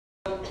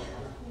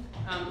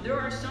There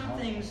are some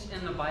things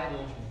in the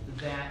Bible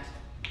that,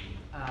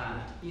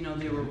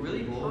 they were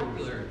really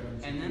popular,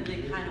 and then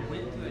they kind of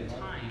went through a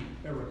time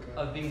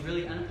of being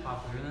really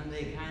unpopular, and then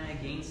they kind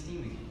of gained steam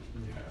again.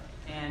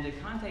 And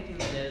Contacting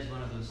the Dead is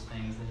one of those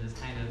things that has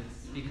kind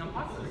of become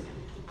popular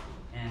again.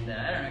 And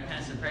I don't know, it kind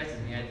of surprises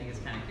me. I think it's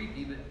kind of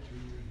creepy, but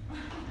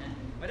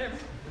whatever.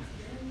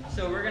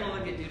 So we're going to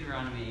look at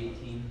Deuteronomy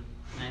 18,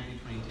 9 through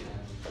 22.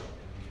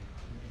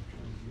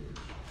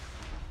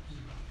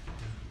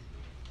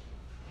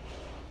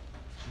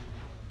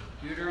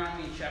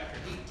 Deuteronomy chapter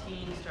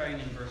 18, starting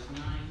in verse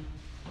 9,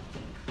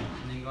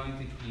 and then going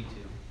through 22.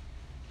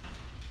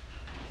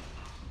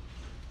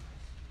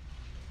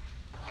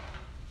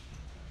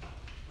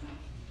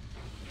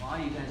 While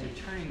you guys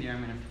are turning there,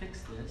 I'm going to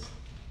fix this,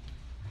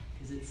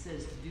 because it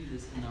says to do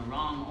this in the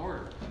wrong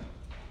order.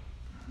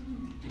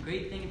 The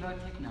great thing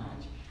about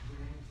technology.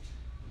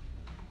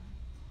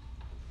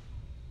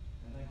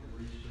 I think it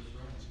reached just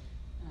right.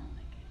 Oh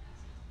my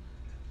goodness.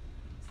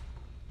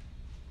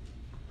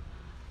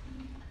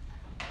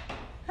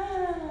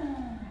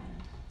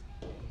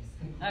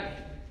 Okay,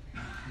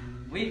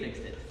 we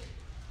fixed it.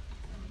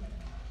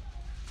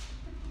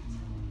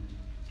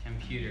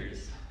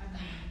 Computers.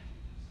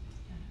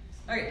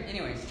 Okay,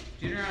 anyways,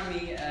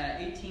 Deuteronomy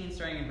 18,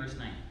 starting in verse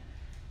 9.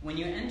 When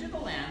you enter the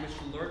land which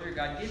the Lord your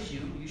God gives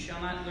you, you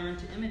shall not learn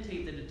to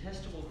imitate the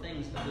detestable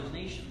things of those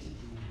nations.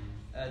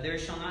 There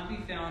shall not be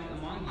found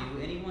among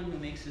you anyone who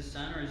makes his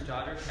son or his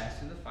daughter pass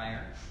through the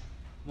fire,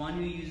 one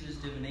who uses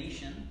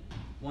divination,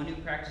 one who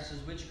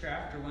practices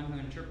witchcraft, or one who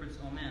interprets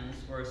omens,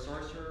 or a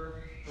sorcerer,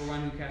 or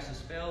one who casts a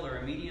spell, or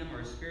a medium, or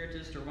a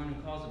spiritist, or one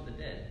who calls up the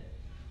dead.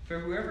 For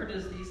whoever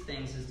does these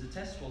things is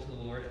detestable to the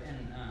Lord,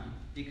 and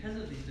because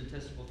of these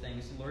detestable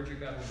things, the Lord your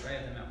God will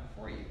drive them out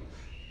before you.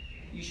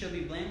 You shall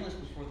be blameless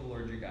before the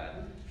Lord your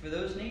God. For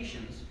those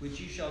nations which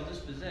you shall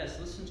dispossess,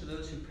 listen to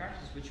those who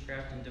practice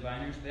witchcraft and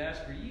diviners, but as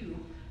for you,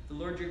 the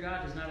Lord your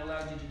God has not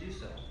allowed you to do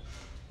so.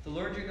 The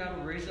Lord your God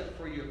will raise up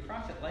for you a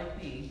prophet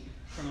like me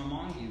from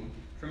among you.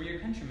 From your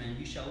countrymen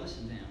you shall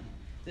listen to him.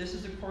 This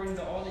is according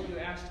to all that you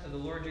asked of the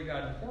Lord your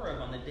God in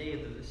Horeb on the day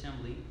of the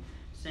assembly,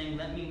 saying,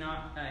 Let me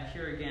not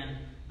hear again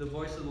the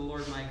voice of the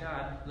Lord my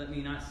God. Let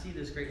me not see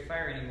this great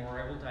fire anymore,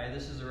 or I will die.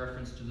 This is a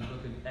reference to the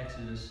book of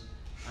Exodus.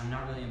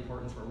 Not really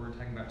important for what we're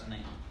talking about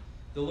tonight.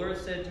 The Lord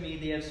said to me,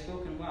 They have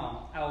spoken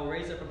well. I will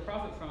raise up a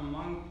prophet from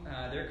among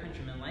their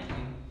countrymen like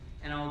you,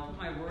 and I will put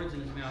my words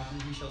in his mouth,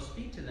 and he shall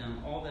speak to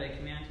them all that I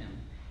command him.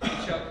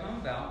 It shall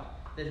come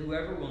about that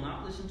whoever will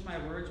not listen to my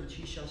words which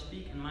he shall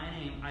speak in my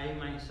name, I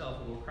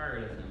myself will require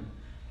it of him.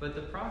 But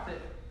the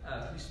prophet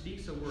who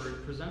speaks a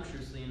word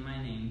presumptuously in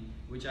my name,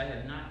 which I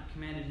have not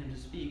commanded him to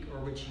speak, or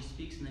which he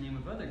speaks in the name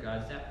of other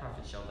gods, that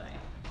prophet shall die.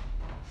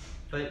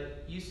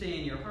 But you say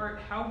in your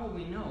heart, How will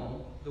we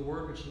know the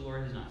word which the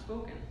Lord has not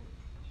spoken?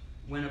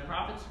 When a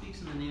prophet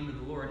speaks in the name of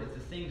the Lord, if the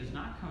thing does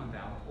not come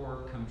about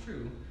or come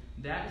true,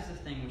 that is the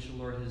thing which the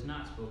Lord has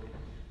not spoken.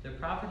 The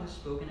prophet has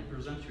spoken it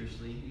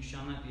presumptuously, you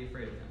shall not be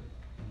afraid of him.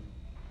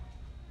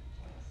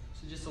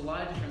 So just a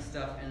lot of different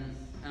stuff, and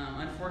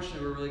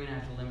unfortunately we're really going to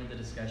have to limit the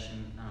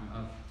discussion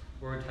of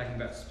what we're talking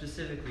about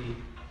specifically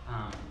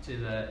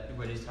to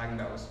what he's talking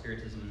about with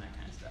spiritism and that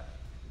kind of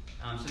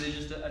stuff. So there's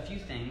just a few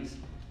things.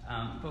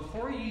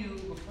 Before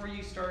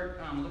you start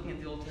looking at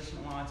the Old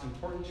Testament law, it's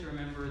important to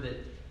remember that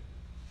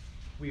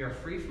we are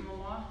free from the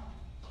law,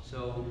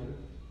 so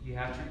you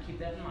have to keep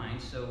that in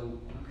mind. So,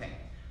 okay.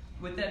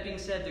 With that being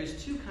said,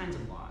 there's two kinds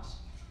of laws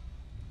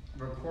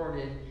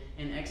recorded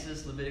in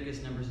Exodus,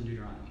 Leviticus, Numbers, and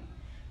Deuteronomy.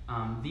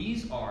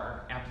 These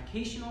are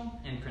applicational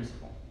and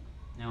principle.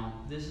 Now,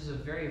 this is a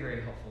very,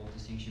 very helpful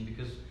distinction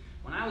because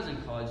when I was in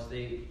college,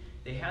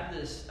 they had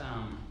this,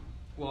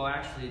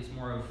 actually it's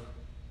more of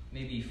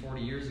maybe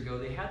 40 years ago,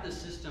 they had this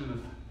system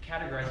of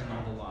categorizing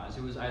all the laws.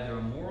 It was either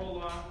a moral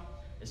law,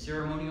 a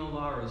ceremonial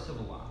law, or a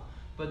civil law.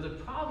 But the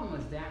problem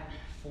with that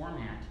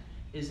format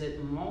is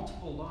that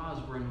multiple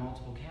laws were in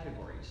multiple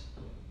categories.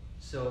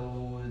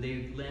 So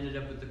they landed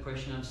up with the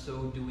question of,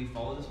 so do we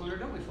follow this one or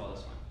don't we follow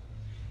this one?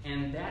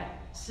 And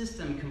that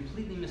system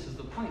completely misses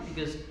the point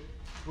because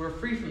we're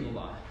free from the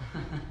law.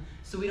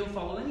 So we don't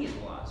follow any of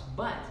the laws.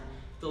 But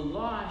the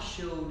law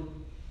showed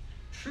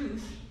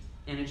truth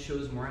and it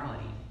shows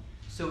morality.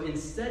 So in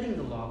studying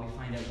the law, we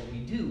find out what we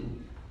do.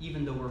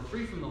 Even though we're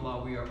free from the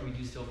law, we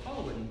do still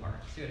follow it in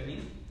part. See what I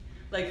mean?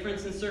 Like, for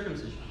instance,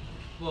 circumcision.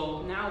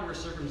 Well, now we're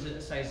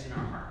circumcised in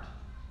our heart.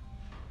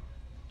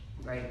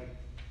 Right?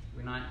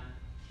 We're not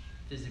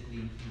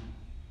physically,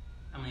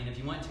 I mean, if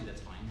you want to,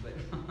 that's fine. But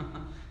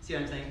see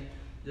what I'm saying?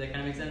 Does that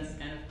kind of make sense?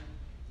 Kind of?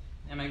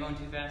 Am I going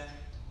too fast?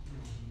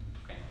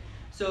 Okay.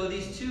 So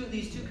these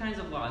two kinds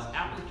of laws,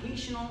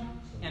 applicational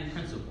and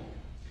principle.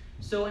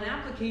 So an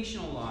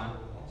applicational law,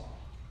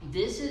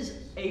 this is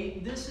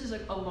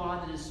a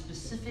law that is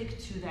specific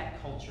to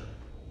that culture.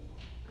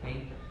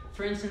 Okay.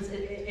 For instance,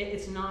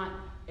 it's not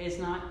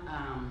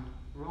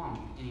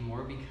wrong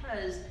anymore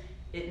because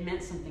it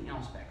meant something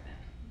else back then.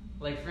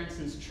 Like, for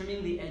instance,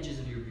 trimming the edges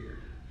of your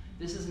beard.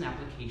 This is an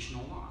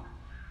applicational law.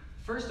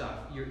 first off,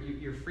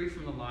 you're free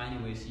from the law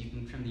anyway, so you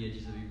can trim the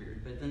edges of your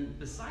beard. But then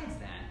besides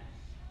that,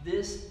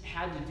 this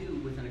had to do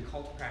with an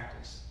occult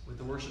practice, with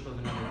the worship of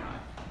another god.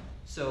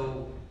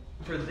 So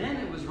for them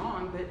it was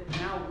wrong, but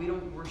now we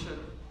don't worship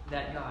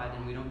that god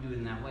and we don't do it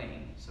in that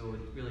way. So it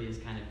really is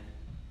kind of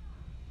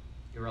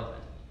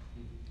irrelevant.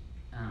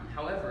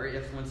 However,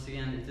 if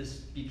this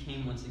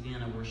became once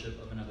again a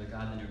worship of another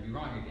god, then it would be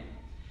wrong again.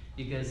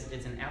 Because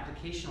it's an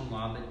applicational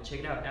law, but check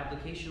it out,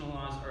 applicational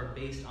laws are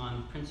based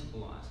on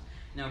principal laws.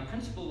 Now,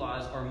 principal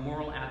laws are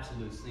moral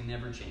absolutes, they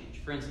never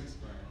change. For instance,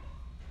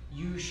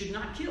 you should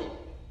not kill.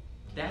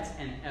 That's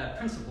a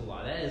principal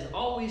law. That is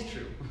always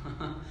true.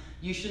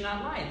 You should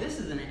not lie. This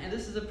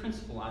is a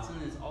principal law,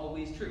 something that's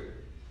always true.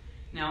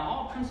 Now,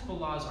 all principal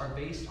laws are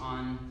based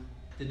on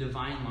the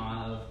divine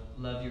law of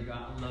love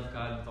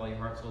God with all your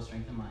heart, soul,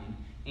 strength, and mind,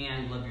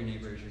 and love your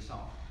neighbor as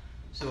yourself.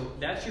 So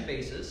that's your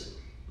basis,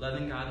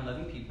 loving God and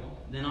loving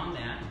people. Then on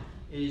that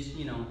is,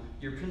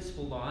 your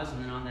principal laws,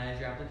 and then on that is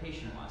your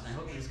application laws. And I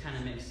hope this kind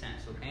of makes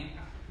sense, okay?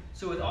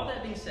 So with all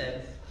that being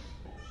said,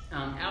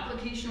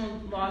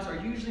 applicational laws are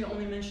usually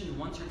only mentioned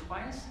once or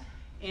twice,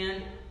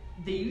 and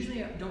they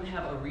usually don't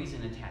have a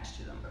reason attached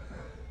to them.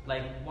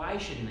 Like, why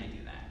shouldn't I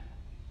do that?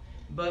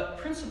 But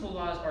principal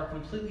laws are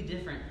completely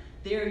different.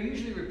 They are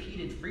usually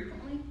repeated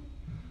frequently,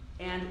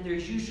 and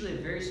there's usually a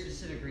very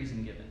specific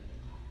reason given.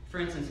 For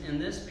instance, in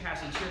this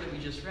passage here that we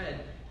just read,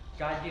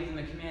 God gave them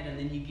a command, and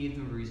then he gave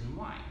them a reason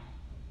why.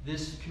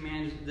 This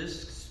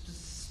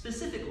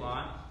specific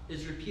law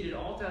is repeated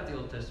all throughout the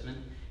Old Testament,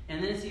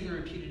 and then it's even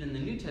repeated in the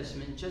New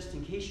Testament just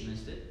in case you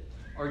missed it,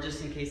 or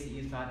just in case that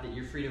you thought that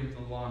your freedom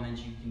from the law meant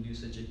you can do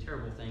such a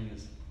terrible thing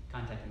as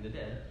contacting the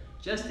dead.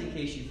 Just in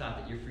case you thought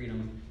that your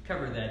freedom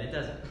covered that, it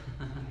doesn't.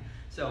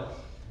 So,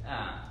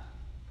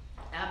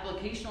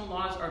 applicational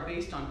laws are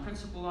based on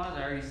principal laws.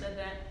 I already said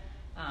that.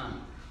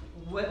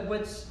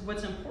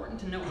 What's important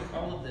to note with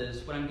all of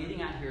this, what I'm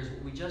getting at here is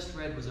what we just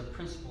read was a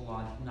principal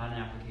law, not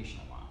an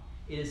applicational law.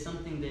 It is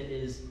something that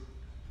is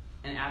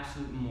an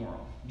absolute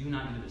moral. Do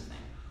not do this thing.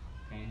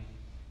 Okay?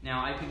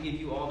 Now, I could give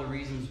you all the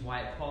reasons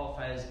why it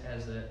qualifies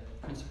as a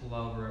principal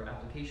law over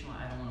application law.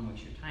 I don't want to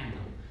waste your time,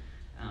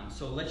 though.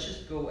 So let's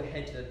just go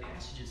ahead to the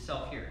passage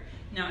itself here.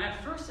 Now,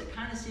 at first, it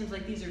kind of seems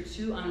like these are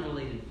two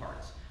unrelated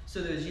parts.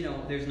 So there's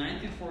 9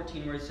 through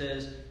 14 where it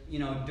says,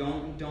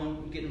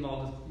 don't get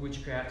involved with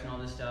witchcraft and all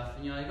this stuff.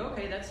 And you're like,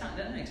 okay,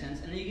 that makes sense.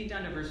 And then you get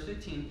down to verse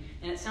 15,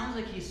 and it sounds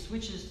like he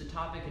switches the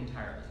topic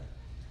entirely.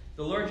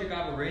 The Lord your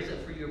God will raise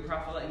up for you a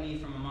prophet like me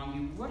from among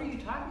you. What are you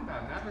talking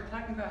about, God? We're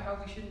talking about how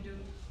we shouldn't do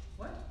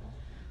what?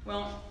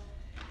 Well,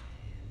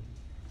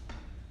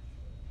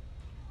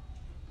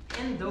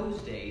 in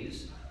those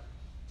days,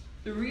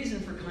 the reason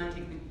for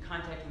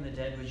contacting the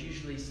dead was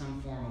usually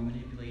some form of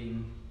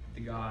manipulating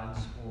the gods,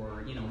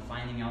 or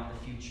finding out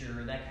the future,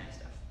 or that kind of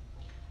stuff.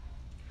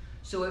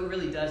 So it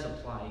really does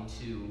apply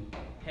to,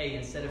 hey,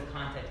 instead of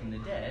contacting the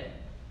dead,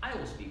 I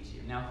will speak to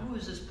you. Now, who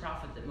is this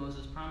prophet that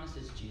Moses promised?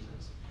 It's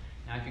Jesus.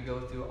 Now, I could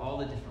go through all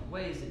the different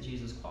ways that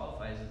Jesus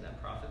qualifies as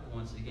that prophet, but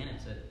once again,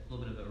 it's a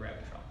little bit of a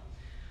rabbit trail.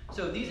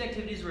 So these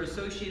activities were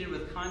associated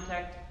with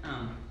contacting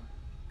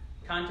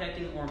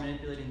or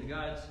manipulating the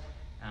gods,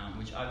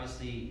 which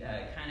obviously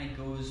kind of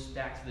goes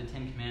back to the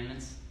Ten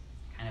Commandments,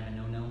 kind of a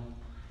no-no.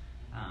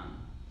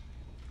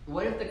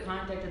 What if the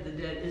contact of the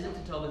dead isn't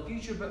to tell the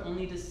future, but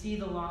only to see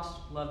the lost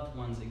loved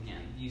ones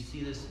again? You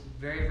see this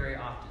very, very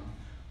often.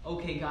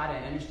 Okay, God, I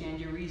understand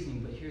your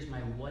reasoning, but here's my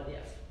what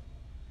if.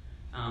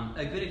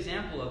 A good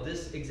example of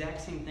this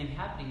exact same thing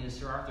happening is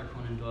Sir Arthur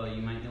Conan Doyle.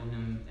 You might know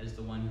him as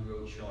the one who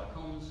wrote Sherlock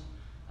Holmes,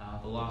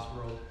 The Lost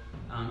World.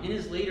 In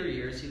his later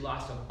years, he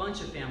lost a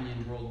bunch of family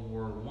in World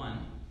War I,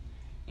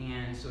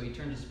 and so he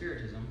turned to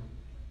Spiritism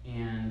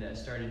and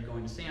started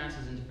going to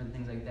seances and different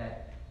things like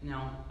that.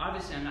 Now,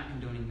 obviously, I'm not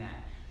condoning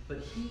that, but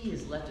he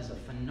has left us a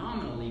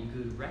phenomenally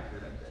good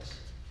record of this.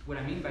 What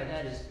I mean by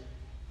that is,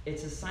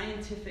 it's a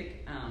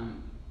scientific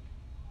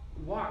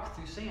walk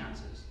through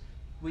seances,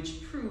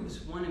 which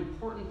proves one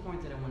important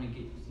point that I want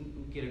to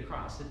get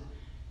across. That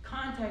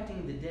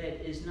contacting the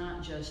dead is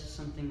not just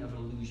something of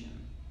illusion.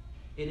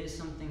 It is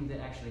something that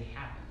actually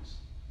happens.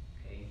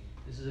 Okay?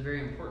 This is a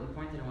very important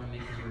point that I want to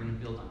make because we're going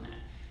to build on that.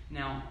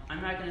 Now,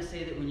 I'm not going to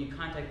say that when you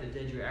contact the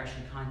dead, you're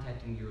actually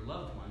contacting your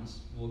loved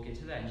ones. We'll get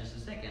to that in just a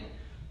second.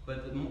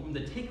 But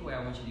the takeaway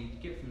I want you to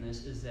get from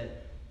this is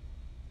that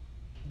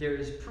there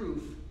is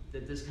proof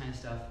that this kind of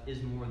stuff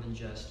is more than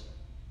just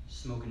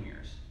smoke and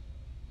mirrors.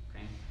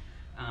 Okay?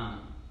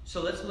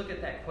 So let's look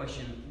at that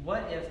question.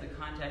 What if the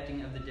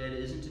contacting of the dead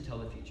isn't to tell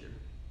the future?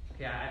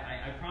 Okay,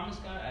 I promise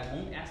God I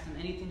won't ask them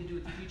anything to do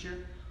with the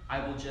future.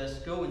 I will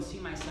just go and see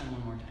my son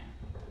one more time.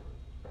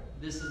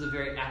 This is a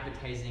very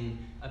appetizing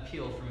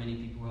appeal for many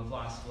people who have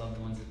lost loved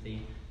ones that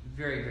they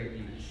very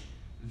greatly miss.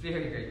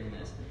 Very greatly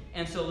miss.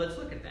 And so let's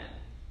look at that.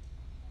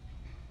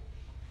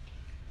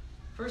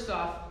 First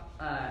off,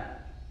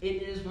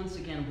 it is once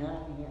again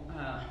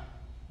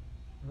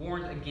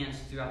warned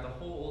against throughout the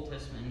whole Old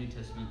Testament and New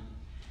Testament.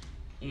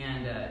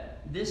 And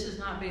this is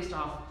not based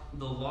off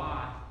the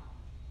law,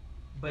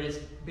 but it's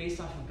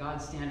based off of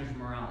God's standard of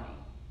morality.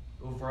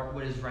 over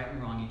what is right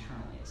and wrong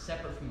eternally. It's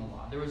separate from the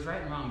law. There was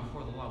right and wrong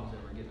before the law was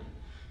ever given.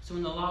 So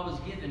when the law was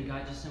given,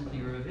 God just simply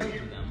revealed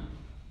to them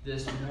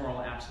this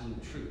moral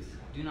absolute truth.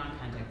 Do not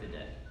contact the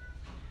dead.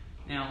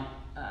 Now,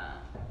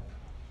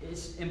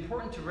 it's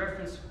important to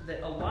reference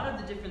that a lot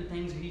of the different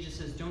things he just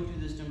says, don't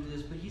do this,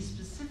 but he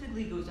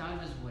specifically goes out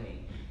of his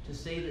way to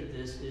say that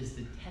this is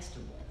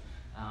detestable,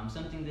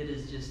 something that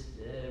is just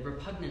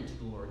repugnant to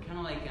the Lord. Kind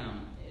of like,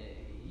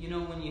 you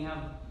know, when you have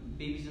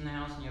babies in the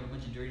house and you have a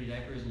bunch of dirty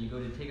diapers and you go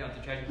to take out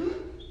the trash,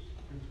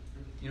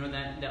 you know,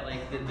 that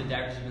like the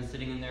diapers have been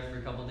sitting in there for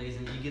a couple of days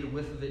and you get a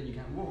whiff of it and you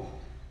kind of, whoa,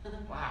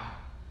 wow,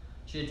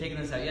 should have taken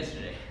this out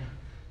yesterday.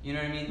 You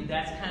know what I mean?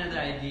 That's kind of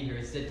the idea here.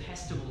 It's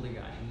detestable to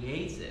God. He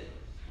hates it.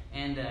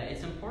 And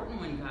it's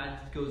important when God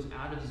goes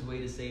out of his way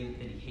to say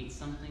that he hates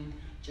something,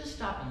 just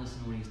stop and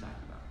listen to what he's talking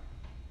about.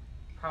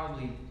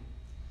 Probably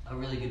a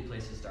really good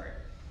place to start.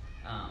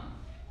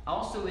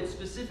 Also, it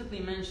specifically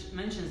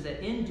mentions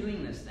that in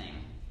doing this thing,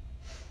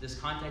 this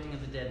contacting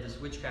of the dead, this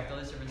witchcraft, all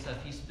this different stuff,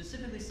 he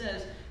specifically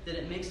says that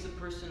it makes the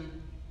person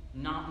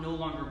no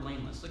longer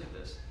blameless. Look at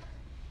this.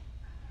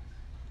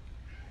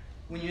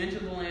 When you enter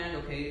the land,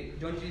 okay,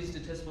 don't do these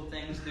detestable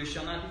things. There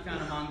shall not be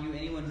found among you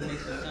anyone who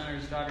makes his son or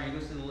his daughter. He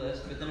goes through the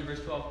list. But then in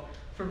verse 12,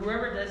 for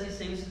whoever does these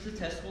things is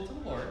detestable to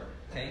the Lord.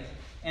 Okay,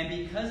 and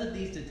because of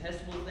these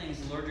detestable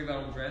things, the Lord your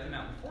God will drive them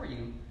out before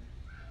you.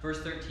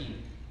 Verse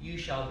 13, you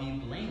shall be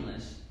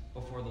blameless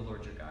before the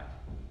Lord your God.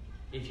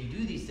 If you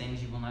do these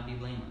things, you will not be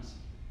blameless.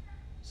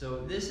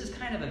 So this is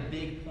kind of a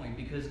big point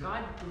because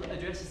God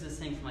addresses this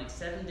thing from like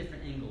 7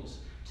 different angles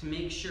to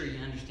make sure you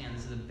understand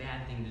this is a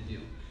bad thing to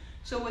do.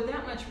 So with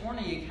that much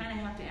warning, you kind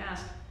of have to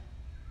ask,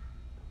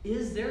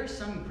 is there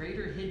some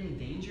greater hidden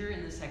danger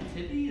in this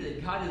activity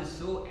that God is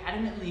so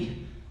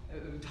adamantly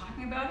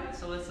talking about it?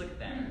 So let's look at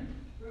that.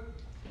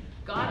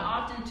 God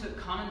often took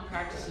common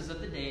practices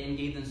of the day and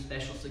gave them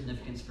special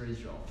significance for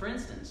Israel. For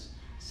instance,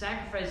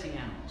 sacrificing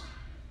animals.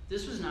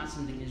 This was not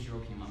something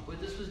Israel came up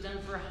with. This was done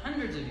for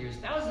hundreds of years,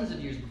 thousands of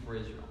years before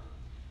Israel.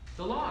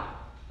 The law.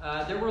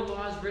 There were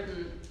laws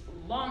written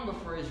long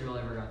before Israel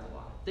ever got the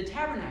law. The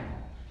tabernacle.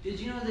 Did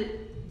you know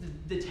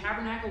that the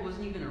tabernacle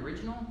wasn't even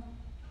original?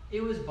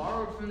 It was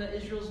borrowed from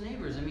Israel's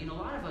neighbors. I mean, a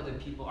lot of other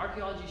people.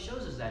 Archaeology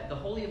shows us that. The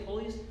Holy of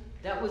Holies,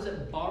 that was a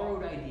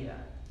borrowed idea.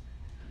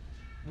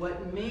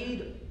 What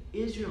made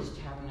Israel's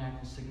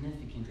tabernacle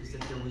significant is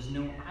that there was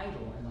no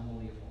idol in the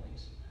Holy of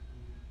Holies.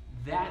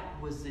 That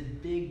was the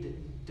big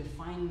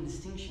defining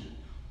distinction.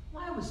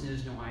 Why was there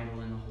no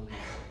idol in the Holy of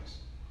Holies?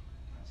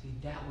 See,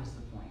 that was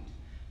the point.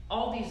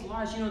 All these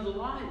laws, you know, the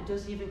law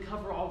doesn't even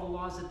cover all the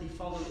laws that they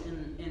followed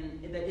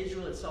that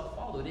Israel itself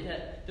followed.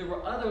 There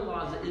were other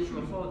laws that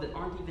Israel followed that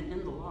aren't even in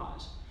the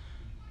laws.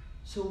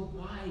 So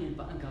why did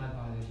God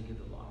bother to give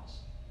the laws?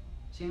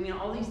 See, I mean,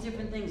 all these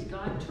different things,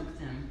 God took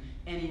them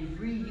and he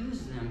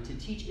reused them to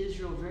teach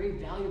Israel very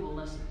valuable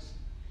lessons.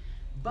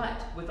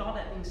 But with all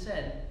that being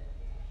said,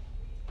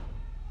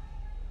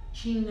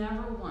 he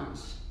never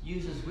once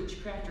uses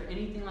witchcraft or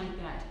anything like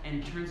that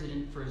and turns it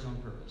in for his own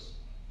purpose.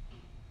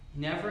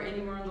 Never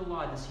anywhere in the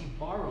law does he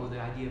borrow the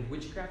idea of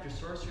witchcraft or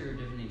sorcery or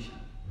divination.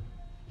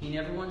 He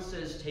never once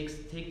says,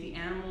 take the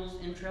animal's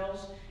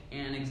entrails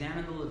and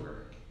examine the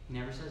liver. He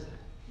never says that.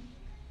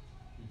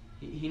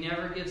 He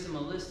never gives them a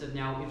list of,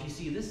 now, if you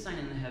see this sign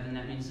in the heaven,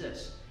 that means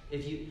this.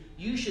 If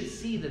you should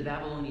see the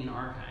Babylonian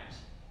archives.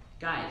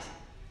 Guys,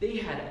 they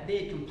had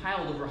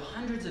compiled over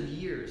hundreds of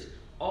years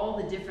all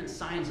the different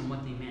signs and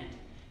what they meant.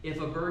 If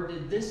a bird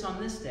did this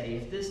on this day,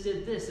 if this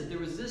did this, if there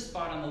was this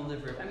spot on the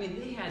liver. I mean,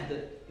 they had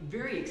the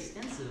very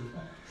extensive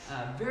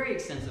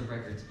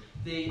records.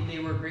 They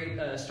were great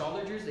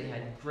astrologers. They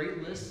had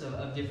great lists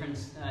of different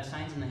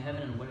signs in the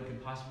heaven and what it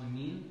could possibly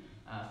mean,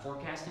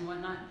 forecast and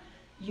whatnot.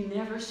 You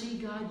never see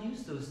God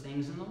use those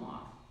things in the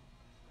law.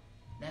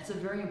 That's a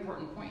very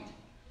important point.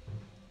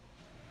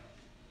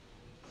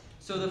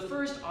 So the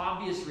first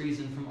obvious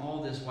reason from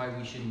all this why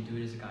we shouldn't do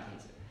it is that God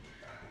hates it.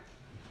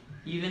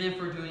 Even if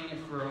we're doing it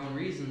for our own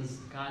reasons,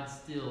 God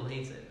still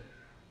hates it.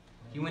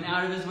 He went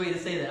out of his way to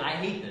say that, I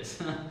hate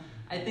this.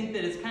 I think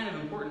that it's kind of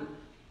important,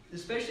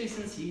 especially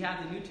since you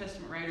have the New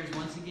Testament writers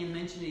once again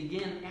mention it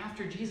again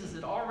after Jesus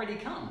had already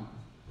come.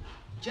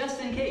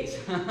 Just in case.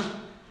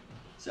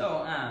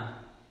 So,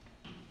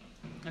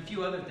 a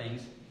few other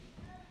things.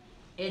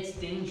 It's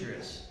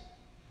dangerous.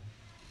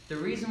 The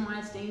reason why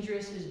it's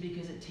dangerous is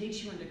because it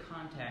takes you into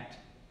contact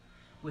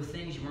with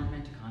things you weren't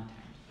meant to contact.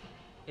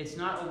 It's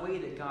not a way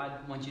that God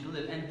wants you to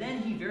live. And then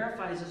he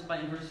verifies this by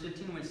in verse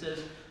 15 when it says,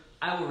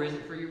 I will raise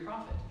it for your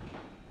profit.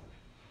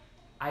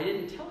 I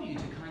didn't tell you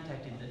to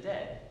contact the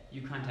dead.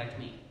 You contact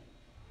me.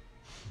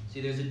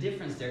 See, there's a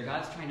difference there.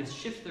 God's trying to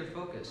shift their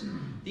focus.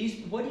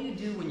 What do you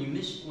do when you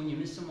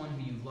miss someone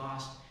who you've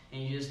lost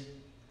and you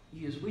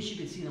just wish you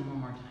could see them one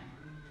more time?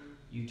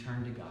 You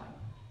turn to God.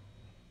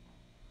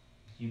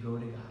 You go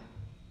to God.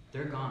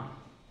 They're gone.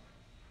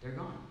 They're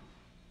gone.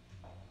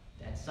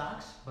 That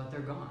sucks, but they're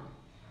gone.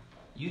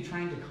 You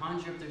trying to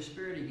conjure up their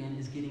spirit again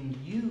is getting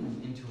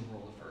you into a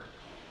world of hurt.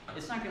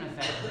 It's not going to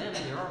affect them.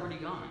 They're already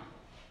gone.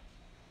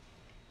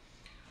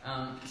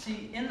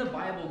 See, in the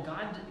Bible,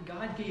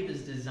 God gave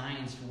His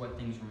designs for what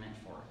things were meant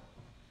for.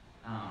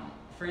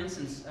 For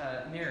instance,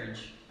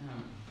 marriage.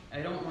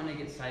 I don't want to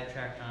get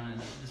sidetracked on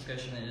a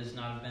discussion that is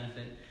not of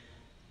benefit.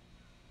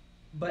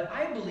 But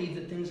I believe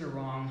that things are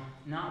wrong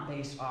not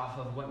based off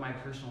of what my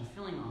personal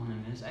feeling on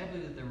them is. I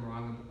believe that they're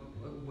wrong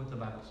of what the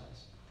Bible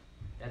says.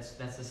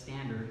 That's the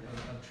standard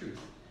of truth.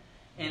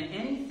 And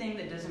anything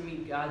that doesn't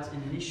meet God's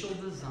initial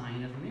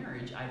design of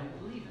marriage, I don't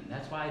believe in.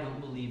 That's why I don't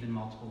believe in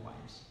multiple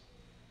wives.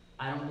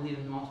 I don't believe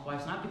in multiple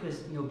wives, not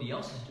because nobody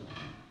else is doing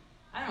it.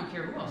 I don't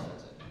care who else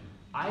does it.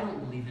 I don't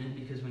believe in it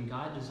because when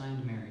God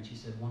designed marriage, He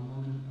said one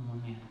woman and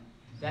one man.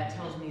 That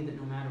tells me that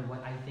no matter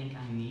what I think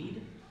I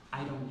need,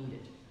 I don't need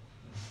it.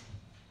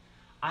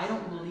 I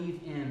don't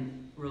believe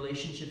in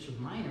relationships with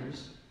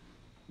minors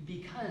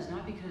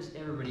not because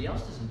everybody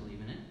else doesn't believe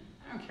in it.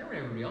 I don't care what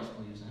everybody else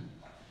believes in.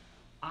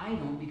 I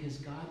don't because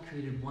God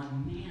created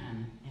one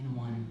man and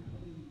one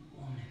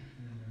woman.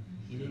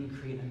 He didn't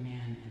create a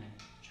man and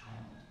a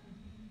child.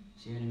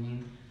 See what I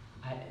mean?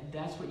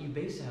 That's what you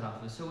base that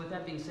off of. So with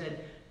that being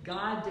said,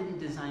 God didn't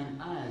design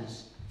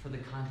us for the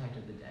contact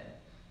of the dead.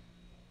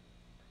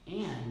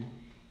 And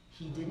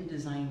He didn't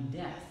design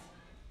death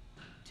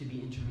to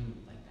be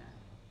intermingled like that.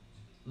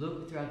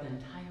 Look throughout the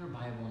entire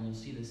Bible and you'll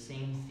see the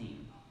same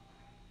theme.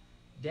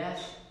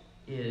 Death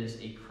is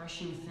a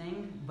crushing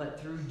thing,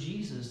 but through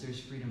Jesus there's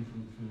freedom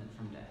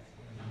from death.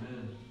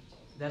 Amen.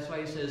 That's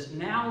why He says,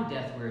 now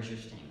death wears your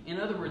sting. In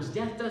other words,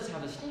 death does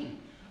have a sting.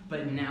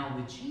 But now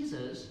with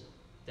Jesus,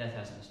 death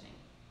has no sting.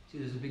 See,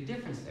 there's a big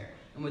difference there.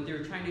 And what they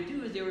were trying to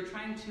do is they were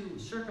trying to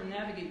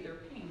circumnavigate their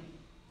pain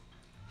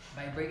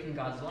by breaking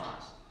God's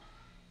laws.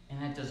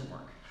 And that doesn't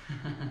work.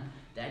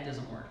 That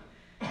doesn't work.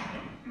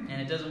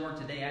 And it doesn't work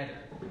today either.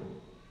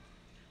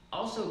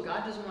 Also,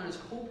 God doesn't want us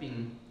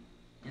hoping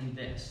in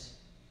this.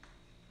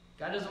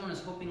 God doesn't want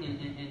us hoping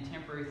in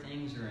temporary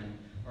things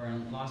or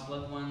in lost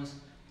loved ones.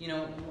 You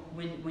know,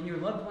 when your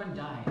loved one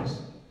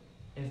dies,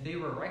 if they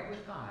were right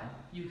with God,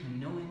 you can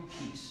know in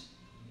peace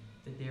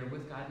that they are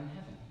with God in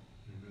heaven.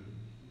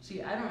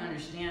 See, I don't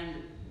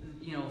understand,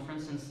 for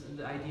instance,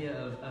 the idea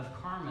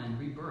of karma and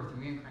rebirth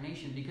and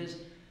reincarnation, because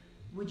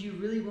would you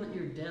really want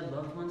your dead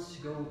loved ones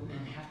to go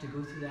and have to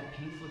go through that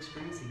painful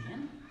experience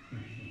again?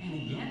 And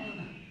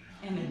again?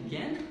 And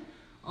again?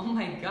 Oh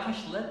my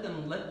gosh, let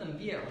them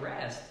be at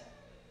rest.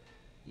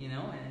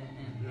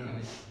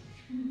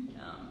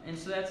 And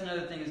so that's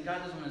another thing, is God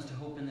doesn't want us to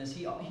hope in this.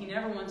 He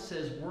never once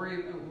says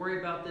worry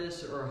about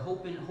this, or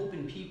hope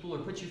in people, or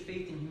put your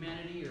faith in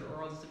humanity,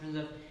 or all this different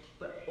stuff.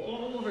 But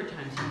all over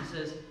times He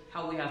says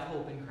how we have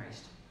hope in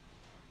Christ.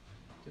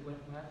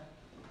 What?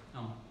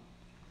 No.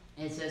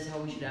 It says how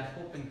we should have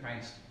hope in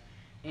Christ,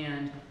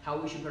 and how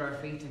we should put our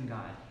faith in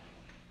God.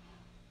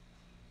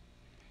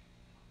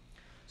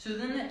 So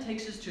then that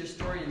takes us to a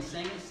story in 2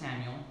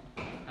 Samuel,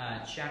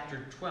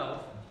 chapter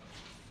 12,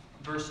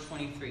 verse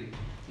 23.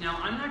 Now,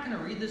 I'm not going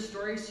to read this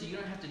story, so you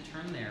don't have to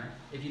turn there.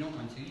 If you don't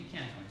want to, you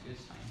can't want to,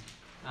 it's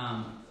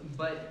fine.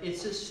 But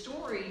it's a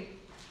story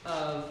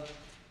of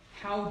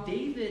how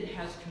David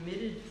has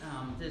committed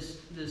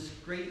this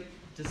great,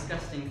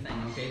 disgusting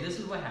thing. Okay, this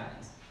is what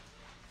happens.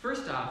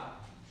 First off,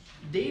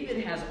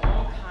 David has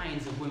all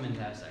kinds of women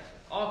to have sex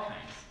with. All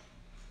kinds.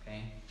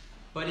 Okay?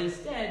 But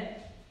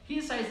instead, he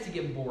decides to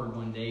get bored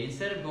one day.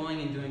 Instead of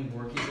going and doing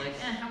work, he's like,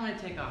 I want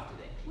to take off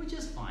today. Which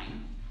is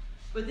fine.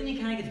 But then he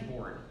kind of gets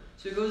bored.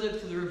 So he goes up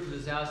to the roof of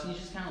his house, and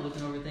he's just kind of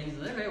looking over things.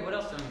 And okay, what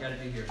else do I got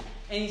to do here?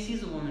 And he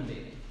sees a woman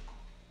bathing.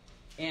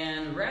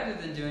 And rather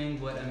than doing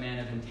what a man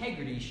of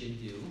integrity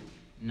should do,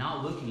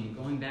 not looking and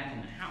going back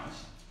in the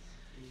house,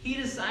 he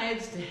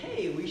decides to,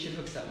 hey, we should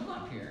hook something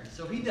up here.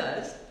 So he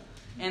does.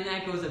 And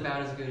that goes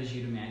about as good as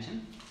you'd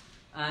imagine.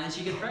 And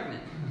she gets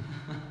pregnant.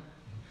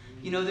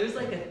 There's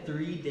like a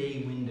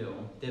 3-day window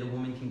that a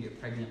woman can get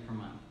pregnant per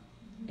month.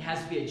 It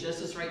has to be at just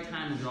this right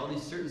time under all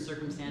these certain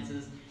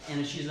circumstances.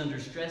 And if she's under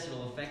stress,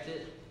 it'll affect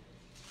it.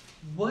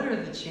 What are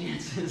the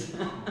chances?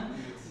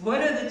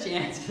 What are the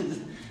chances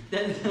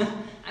that...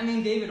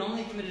 David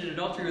only committed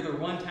adultery with her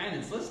one time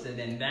that's listed.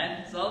 And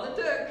that's all it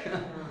took.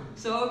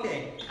 So,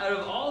 okay, out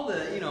of all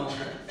the,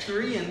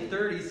 3 in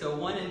 30, so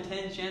 1 in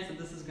 10 chance that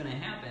this is going to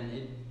happen,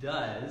 it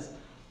does.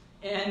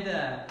 And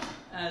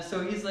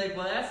so he's like,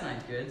 well, that's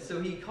not good.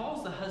 So he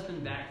calls the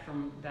husband back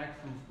from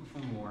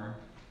war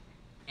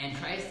and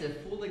tries to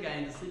fool the guy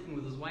into sleeping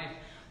with his wife.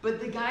 But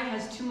the guy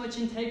has too much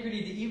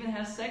integrity to even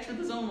have sex with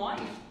his own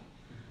wife.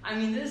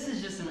 This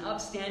is just an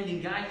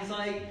upstanding guy. He's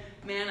like,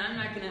 man, I'm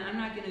not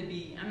gonna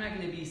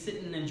be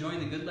sitting and enjoying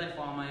the good life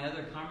while my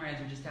other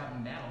comrades are just out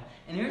in battle.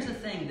 And here's the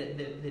thing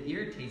that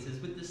irritates us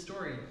with this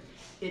story: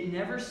 it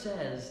never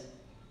says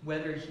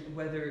whether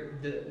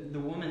the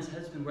woman's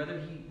husband whether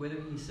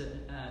he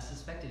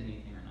suspected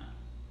anything or not.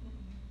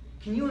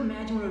 Can you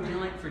imagine what it would have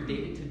been like for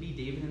David to be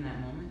David in that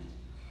moment?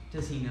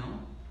 Does he know?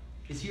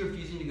 Is he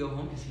refusing to go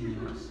home because he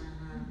knows?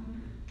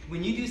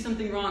 When you do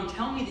something wrong,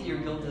 tell me that your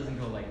guilt doesn't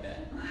go like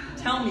that.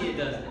 Tell me it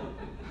doesn't.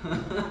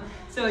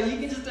 So you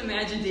can just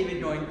imagine David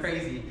going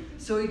crazy.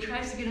 So he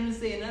tries to get him to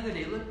say another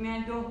day, look,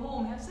 man, go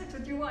home, have sex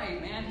with your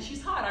wife, man.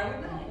 She's hot, I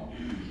would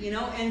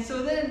know. And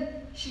so then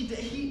he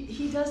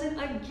does it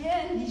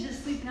again. He's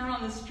just sleeping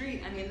out on the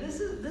street. I mean,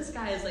 this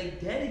guy is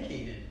like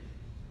dedicated.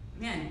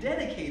 Man,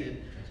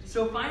 dedicated.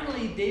 So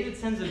finally, David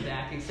sends him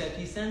back, except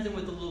he sends him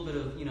with a little bit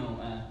of,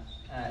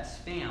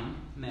 spam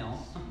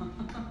mail.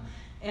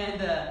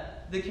 And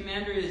the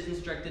commander is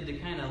instructed to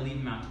kind of leave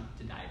him out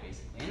to die,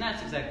 basically. And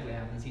that's exactly what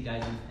happens. He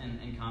dies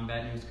in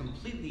combat, and it was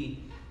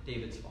completely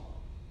David's fault.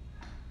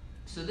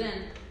 So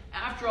then,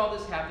 after all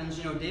this happens,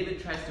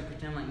 David tries to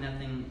pretend like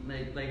nothing,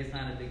 like it's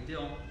not a big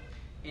deal.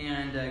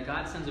 And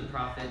God sends a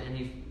prophet, and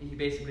he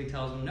basically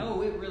tells him,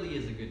 no, it really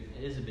is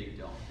a big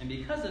deal. And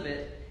because of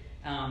it,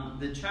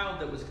 the child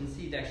that was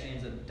conceived actually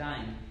ends up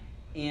dying.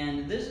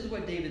 And this is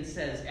what David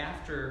says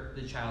after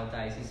the child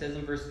dies. He says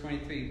in verse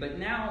 23, but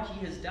now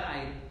he has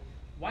died,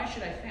 why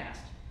should I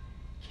fast?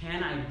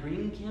 Can I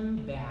bring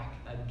him back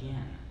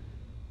again?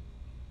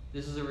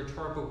 This is a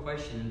rhetorical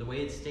question, and the way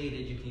it's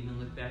stated, you can even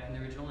look back in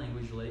the original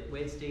language, the way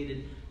it's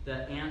stated,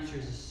 the answer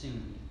is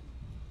assumed.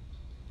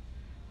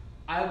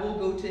 I will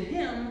go to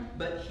him,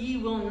 but he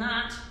will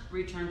not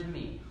return to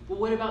me. Well,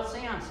 what about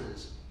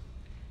seances?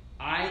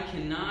 I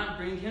cannot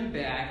bring him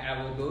back.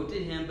 I will go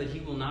to him, but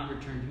he will not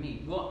return to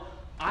me. Well,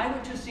 I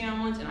went to a seance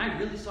once, and I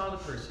really saw the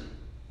person.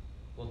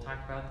 We'll talk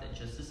about that in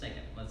just a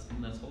second. Let's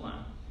hold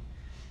on.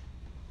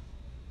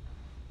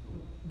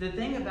 The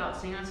thing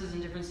about seances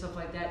and different stuff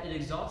like that, it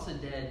exalts the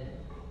dead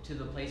to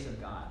the place of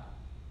God.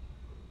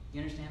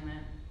 You understand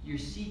that? You're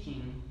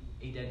seeking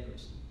a dead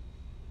person.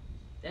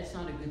 That's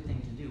not a good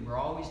thing to do. We're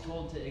always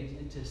told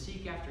to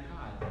seek after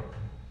God,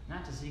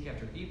 not to seek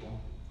after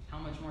people. How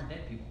much more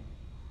dead people?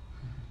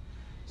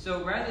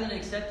 So rather than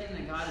accepting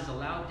that God has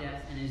allowed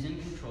death and is in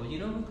control, you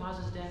know who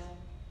causes death?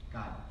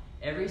 God.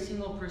 Every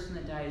single person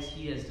that dies,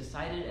 he has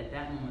decided at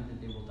that moment that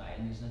they will die,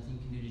 and there's nothing you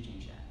can do to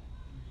change that.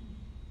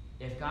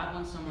 If God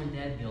wants someone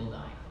dead, they'll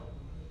die.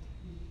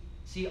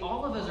 See,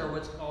 all of us are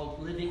what's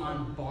called living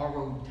on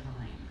borrowed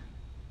time.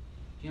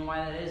 Do you know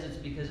why that is? It's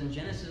because in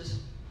Genesis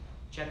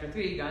chapter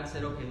 3, God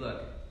said, okay,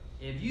 look,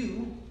 if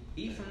you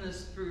eat from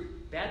this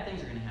fruit, bad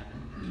things are going to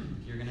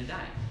happen. You're going to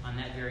die on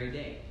that very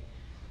day.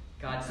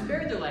 God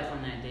spared their life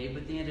on that day,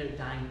 but they ended up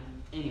dying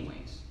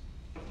anyways.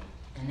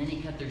 And then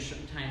he cut their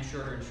time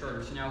shorter and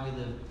shorter. So now we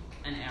live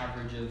an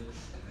average of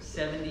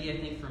 70, I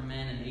think, for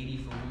men and 80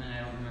 for women.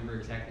 I don't remember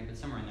exactly, but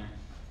somewhere in there.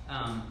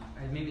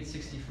 Maybe it's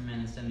 60 for men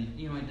and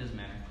 70. It doesn't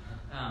matter.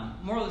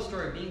 Moral of the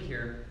story being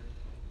here,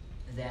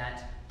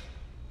 that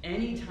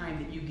any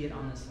time that you get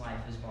on this life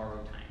is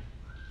borrowed time.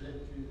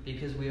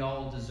 Because we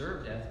all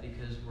deserve death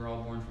because we're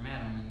all born from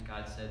Adam, and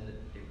God said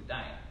that they would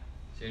die.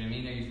 See what I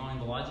mean? Are you following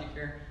the logic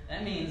here?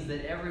 That means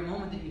that every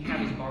moment that you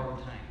have is borrowed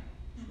time.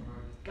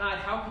 God,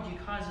 how could you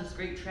cause this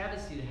great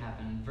travesty to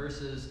happen?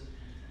 Versus,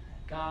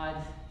 God,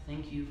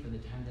 thank you for the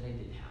time that I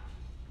did have.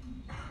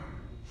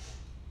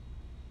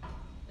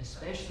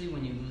 Especially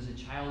when you lose a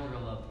child or a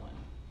loved one.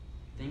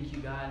 Thank you,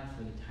 God,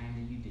 for the time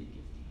that you did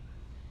give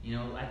me.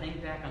 I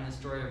think back on the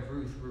story of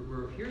Ruth,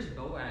 where here's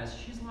Boaz,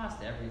 she's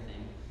lost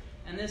everything.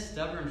 And this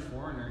stubborn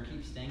foreigner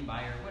keeps staying by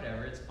her,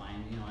 whatever, it's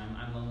fine.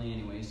 I'm lonely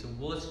anyway, so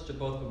we'll just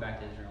both go back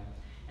to Israel.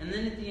 And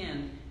then at the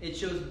end, it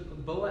shows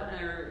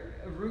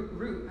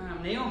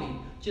Naomi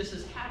just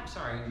as happy,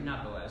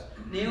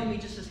 Naomi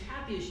just as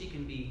happy as she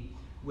can be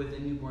with a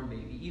newborn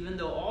baby. Even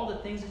though all the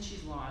things that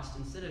she's lost,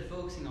 instead of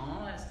focusing on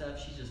all that stuff,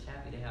 she's just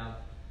happy to have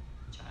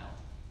a child.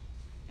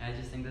 And I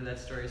just think that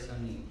story is so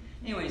neat.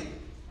 Anyways,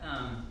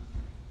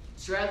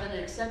 so rather than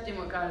accepting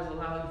what God has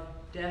allowed,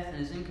 death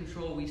and is in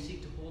control, we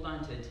seek to hold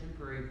on to a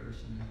temporary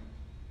person.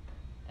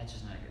 That's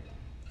just not a good thing.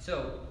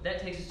 So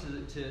that takes us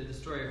to the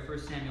story of 1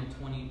 Samuel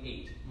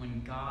 28,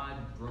 when God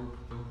broke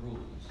the rules.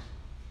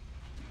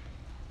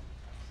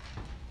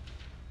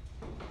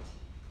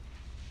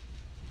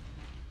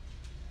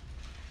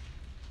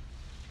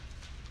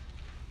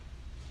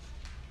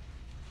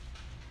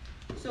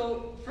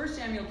 So 1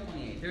 Samuel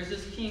 28, there's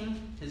this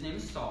king, his name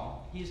is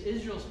Saul. He's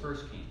Israel's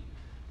first king.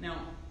 Now,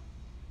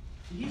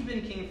 he's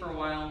been king for a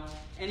while,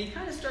 and he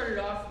kind of started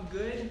off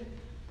good,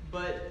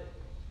 but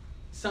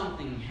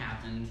something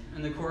happened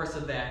in the course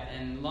of that,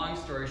 and long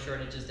story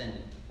short, it just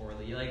ended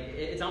poorly.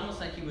 It's almost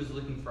like he was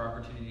looking for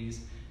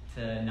opportunities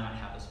to not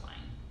have a spine.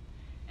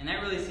 And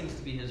that really seems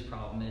to be his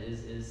problem,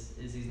 is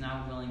he's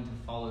not willing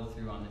to follow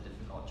through on the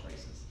difficult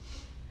choices.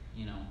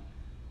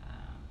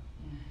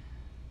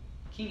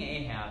 King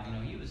Ahab,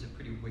 he was a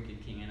pretty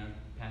wicked king. I know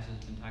pastors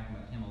have been talking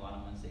about him a lot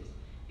on Wednesdays.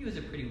 He was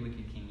a pretty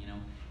wicked king,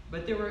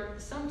 But there were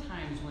some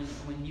times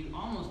when he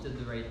almost did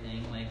the right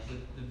thing, like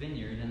with the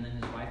vineyard, and then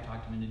his wife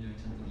talked him into doing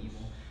something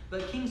evil.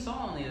 But King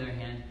Saul, on the other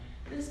hand,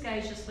 this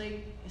guy's just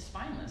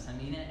spineless. I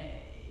mean,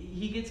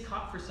 he gets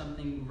caught for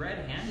something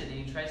red-handed,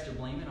 and he tries to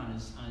blame it on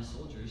his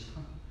soldiers.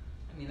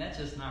 I mean, that's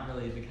just not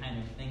really the kind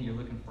of thing you're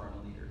looking for in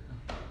a leader.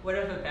 What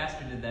if a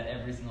pastor did that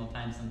every single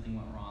time something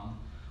went wrong?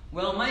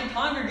 Well, my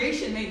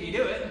congregation made me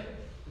do it.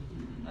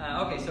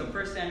 Okay, so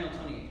 1 Samuel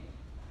 28.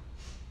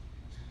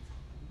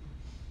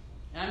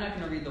 And I'm not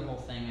going to read the whole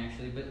thing,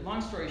 actually, but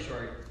long story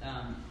short,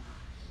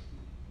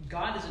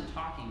 God isn't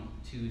talking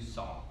to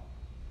Saul.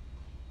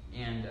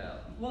 And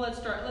let's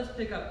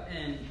pick up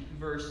in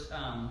verse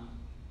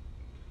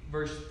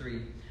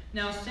 3.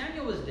 Now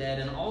Samuel was dead,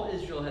 and all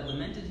Israel had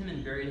lamented him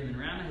and buried him in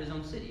Ramah, his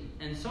own city.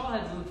 And Saul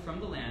had moved from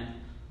the land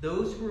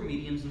those who were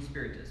mediums and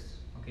spiritists.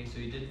 Okay, so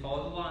he did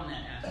follow the law in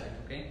that aspect.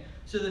 Okay,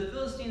 so the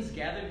Philistines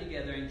gathered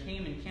together and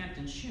came and camped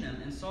in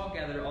Shunem, and Saul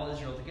gathered all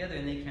Israel together,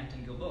 and they camped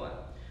in Gilboa.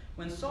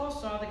 When Saul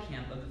saw the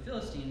camp of the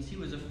Philistines, he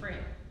was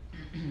afraid.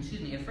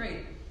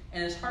 Afraid,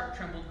 and his heart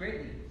trembled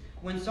greatly.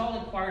 When Saul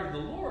inquired of the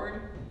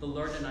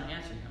Lord did not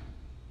answer him.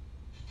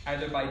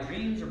 Either by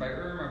dreams or by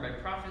Urim or by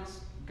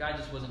prophets, God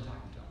just wasn't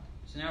talking to him.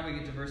 So now we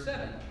get to verse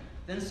 7.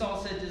 Then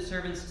Saul said to his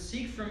servants,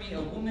 "Seek for me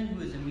a woman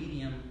who is a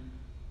medium,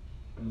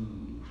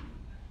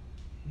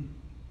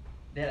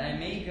 that I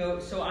may go."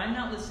 So I'm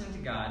not listening to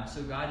God,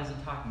 so God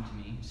isn't talking to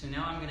me. So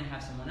now I'm going to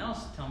have someone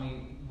else tell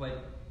me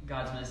what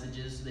God's message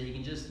is, so they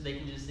can just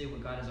say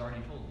what God has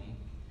already told me.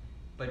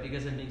 But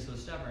because I'm being so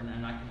stubborn,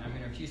 I'm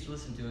going to refuse to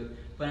listen to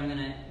it, but I'm going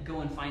to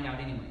go and find out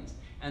anyways.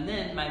 And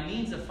then my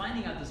means of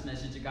finding out this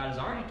message that God has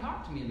already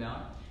talked to me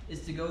about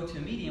is to go to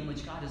a medium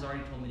which God has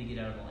already told me to get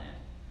out of the land.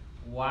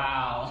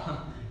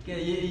 Wow.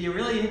 You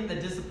really hit the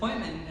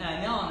disappointment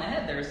nail on the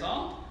head there,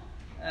 Saul.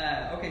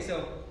 That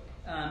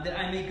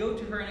I may go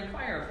to her and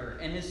inquire of her.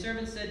 And his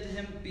servant said to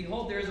him,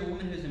 "Behold, there is a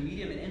woman who is a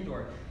medium in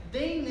Endor."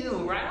 They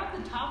knew right off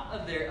the top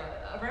of their,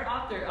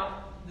 off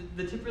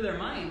the tip of their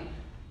mind,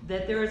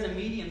 that there was a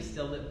medium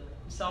still that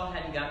Saul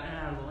hadn't gotten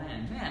out of the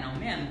land. Man, oh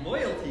man,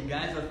 loyalty,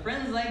 guys. With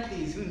friends like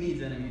these, who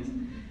needs enemies?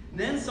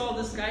 Then Saul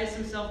disguised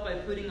himself by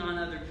putting on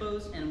other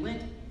clothes, and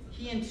went,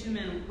 he and 2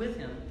 men with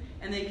him.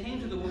 And they came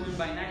to the woman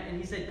by night, and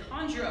he said,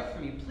 "Conjure up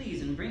for me,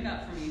 please, and bring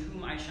up for me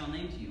whom I shall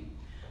name to you."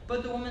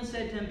 But the woman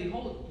said to him,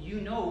 "Behold,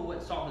 you know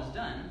what Saul has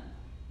done.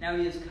 Now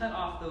he has cut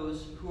off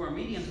those who are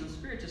mediums and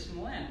spiritists from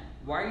the land.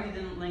 Why are you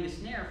then laying a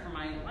snare for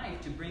my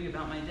life to bring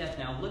about my death?"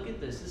 Now look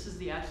at this. This is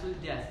the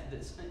absolute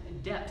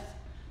depth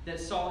that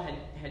Saul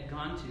had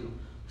gone to.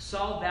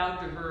 Saul vowed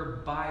to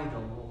her by the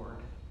Lord.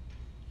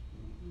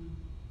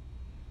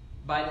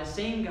 By the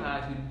same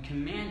God who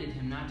commanded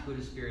him not to go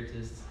to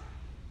spiritists,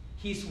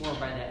 he swore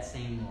by that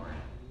same Lord.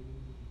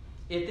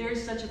 If there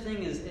is such a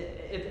thing as,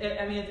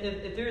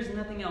 if there is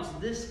nothing else,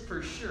 this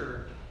for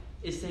sure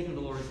is taking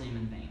the Lord's name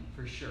in vain,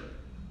 for sure.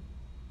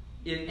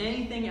 If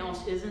anything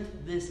else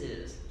isn't, this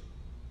is.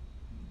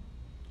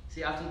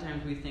 See,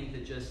 oftentimes we think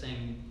that just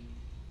saying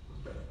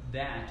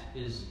that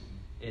is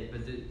it,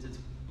 but it's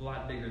a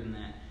lot bigger than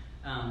that.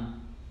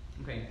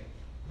 Okay,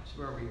 so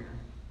where are we here?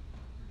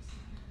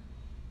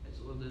 It's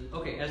a little bit.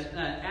 Okay,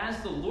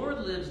 as the Lord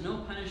lives, no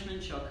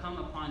punishment shall come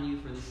upon you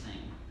for this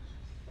thing.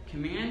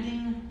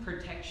 Commanding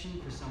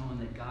protection for someone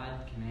that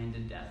God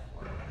commanded death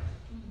for.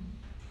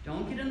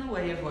 Don't get in the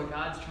way of what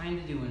God's trying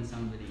to do in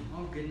somebody.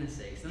 Oh, goodness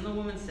sakes. Then the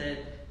woman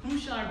said, "Whom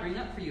shall I bring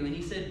up for you?" And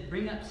he said,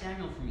 "Bring up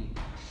Samuel for me."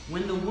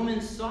 When the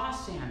woman saw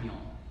Samuel,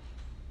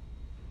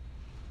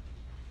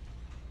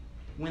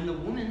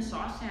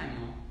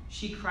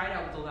 she cried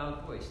out with a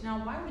loud voice.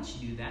 Now, why would she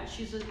do that?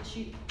 She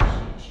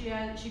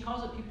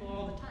calls up people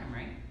all the time,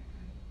 right?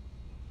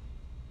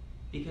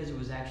 Because it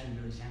was actually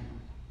really Samuel.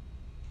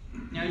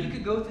 Now, you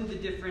could go through the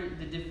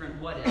different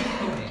what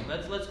ifs. Okay,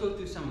 let's go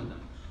through some of them.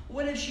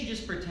 What if she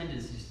just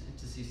pretended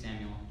to see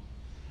Samuel?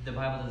 The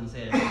Bible doesn't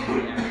say it. It says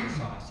they actually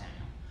saw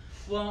Samuel.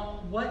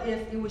 Well, what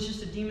if it was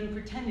just a demon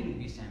pretending to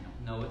be Samuel?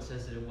 No, it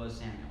says that it was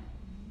Samuel.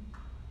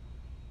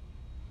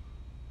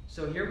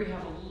 So here we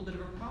have a little bit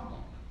of a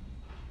problem.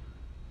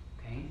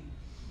 Okay?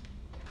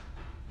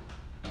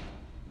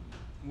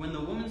 When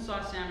the woman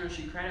saw Samuel,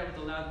 she cried out with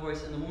a loud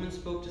voice, and the woman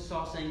spoke to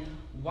Saul, saying,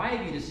 "Why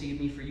have you deceived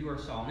me, for you are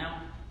Saul?"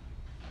 Now,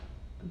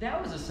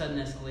 that was a sudden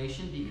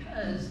escalation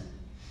because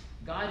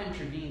God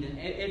intervened. And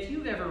if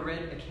you've ever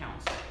read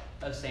accounts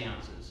of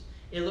seances,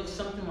 it looks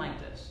something like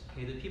this.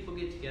 Okay, the people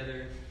get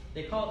together,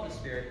 they call it the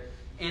spirit,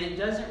 and it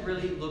doesn't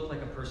really look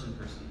like a person.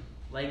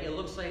 Like, it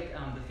looks like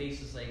the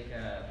face is like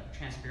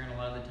transparent a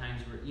lot of the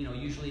times, where,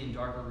 usually in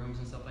darker rooms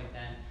and stuff like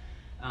that.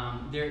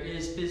 There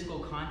is physical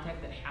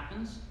contact that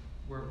happens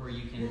where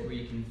you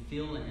can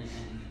feel and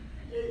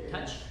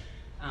touch.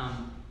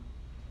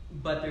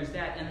 But there's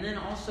that. And then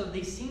also,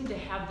 they seem to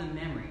have the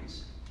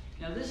memories.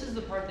 Now, this is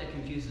the part that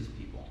confuses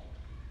people.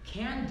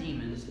 Can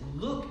demons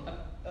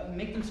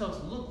make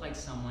themselves look like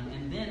someone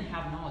and then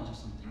have knowledge of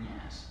something?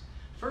 Yes.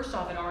 First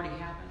off, it already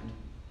happened.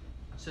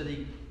 So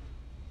they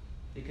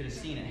could have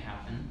seen it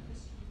happen,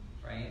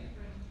 right?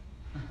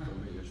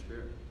 Familiar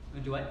spirit.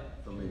 Do what?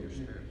 Familiar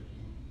spirit.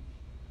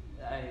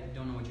 I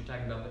don't know what you're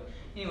talking about, but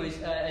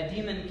anyways, a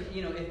demon,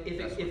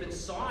 if it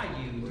saw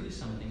you do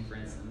something, for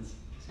instance,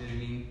 see what I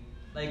mean?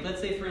 Like,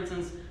 let's say, for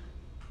instance,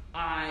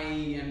 I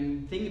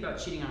am thinking about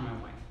cheating on my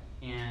wife,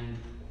 and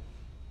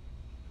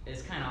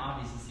it's kind of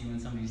obvious to see when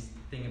somebody's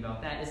thinking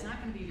about that. It's not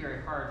going to be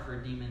very hard for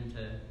a demon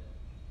to,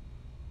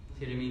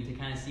 see what I mean, to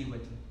kind of see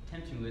what to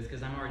tempt me with,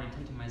 because I'm already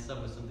tempting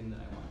myself with something that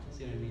I want.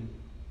 See what I mean?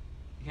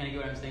 You kind of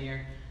get what I'm saying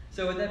here?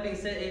 So with that being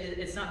said,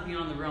 it's not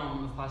beyond the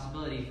realm of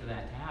possibility for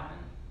that to happen.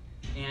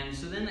 And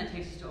so then that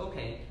takes us to,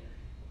 okay,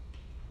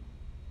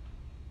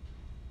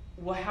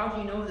 well, how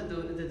do you know that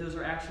those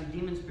are actually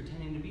demons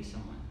pretending to be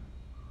someone?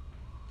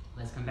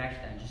 Let's come back to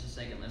that in just a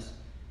second. Let's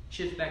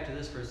shift back to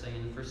this for a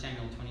second in 1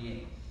 Samuel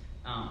 28.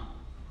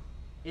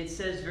 It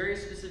says very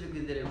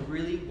specifically that it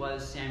really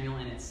was Samuel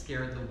and it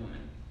scared the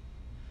woman.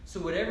 So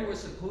whatever was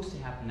supposed to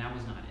happen, that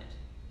was not it.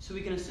 So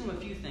we can assume a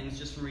few things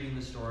just from reading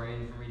the story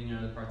and from reading in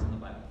other parts of the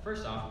Bible.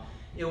 First off,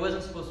 it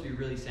wasn't supposed to be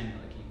really Samuel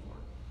that came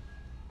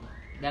forward.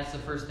 That's the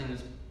first thing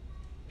that's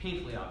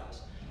painfully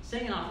obvious.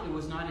 Second off, it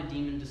was not a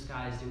demon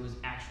disguised, it was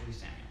actually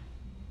Samuel.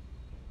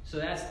 So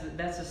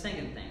that's the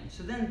second thing.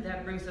 So then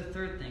that brings the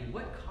third thing.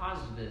 What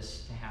caused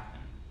this to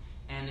happen?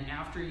 And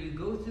after you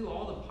go through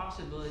all the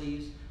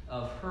possibilities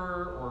of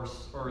her or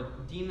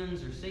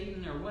demons or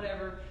Satan or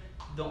whatever,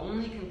 the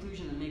only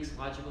conclusion that makes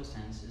logical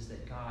sense is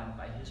that God,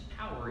 by his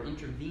power,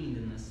 intervened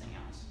in this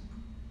seance.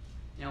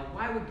 Now,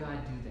 why would God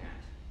do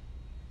that?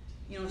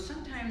 You know,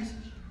 sometimes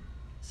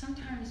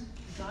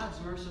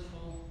God's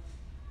merciful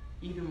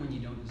even when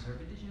you don't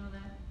deserve it. Did you know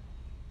that?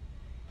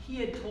 He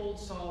had told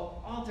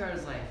Saul all throughout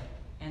his life,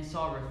 and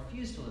Saul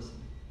refused to listen.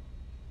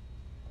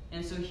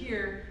 And so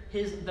here,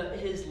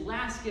 his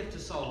last gift to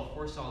Saul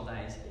before Saul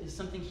dies is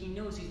something he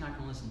knows he's not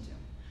going to listen to.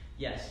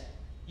 Yes,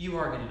 you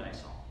are going to die,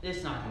 Saul.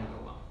 It's not going to go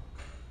well.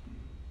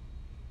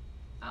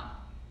 Oh,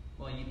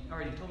 well, you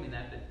already told me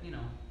that, but, you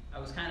know, I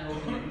was kind of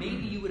hoping that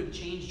maybe you would have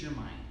changed your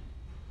mind.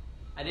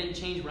 I didn't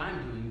change what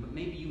I'm doing, but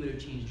maybe you would have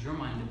changed your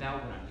mind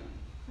about what I'm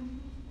doing.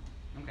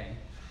 Okay,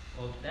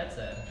 well, that's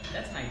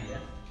an idea.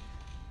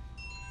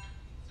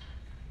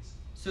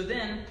 So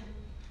then,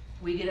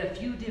 we get a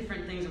few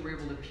different things that we're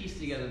able to piece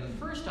together. The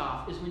first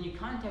off is when you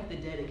contact the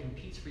dead, it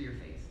competes for your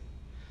faith.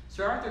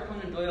 Sir Arthur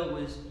Conan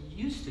Doyle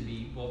used to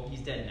be, well, he's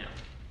dead now.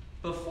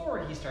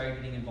 Before he started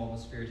getting involved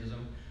with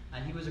Spiritism,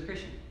 he was a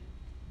Christian.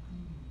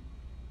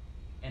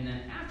 And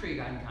then after he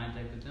got in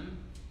contact with him,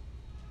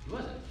 he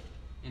wasn't.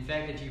 In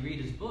fact, if you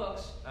read his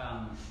books,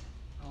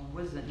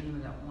 what is the name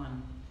of that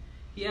one?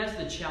 He has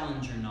the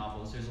Challenger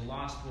novels. There's a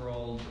Lost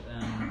World.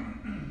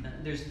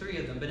 There's 3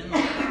 of them. But in the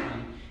last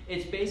one,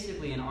 it's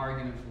basically an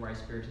argument for why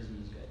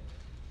Spiritism is good.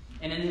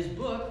 And in his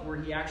book, where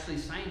he actually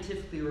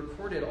scientifically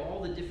recorded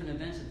all the different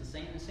events at the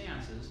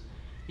seances,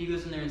 he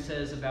goes in there and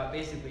says about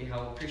basically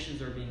how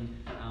Christians are being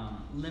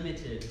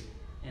limited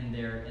in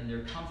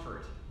their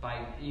comfort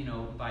by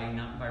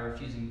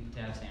refusing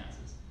to have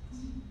seances.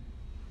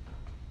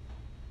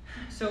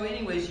 So,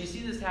 anyways, you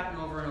see this happen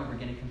over and over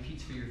again. It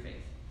competes for your faith.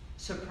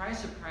 Surprise,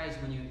 surprise!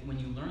 When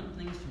you learn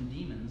things from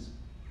demons,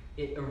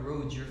 it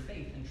erodes your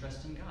faith and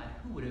trust in God.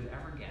 Who would have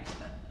ever guessed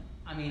that?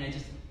 I mean, I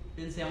just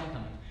didn't see that one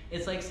coming.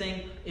 It's like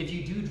saying if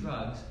you do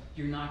drugs,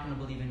 you're not going to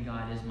believe in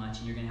God as much,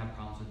 and you're going to have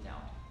problems with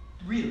doubt.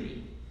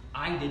 Really?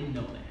 I didn't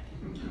know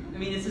that. I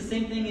mean, it's the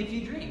same thing if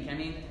you drink. I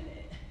mean,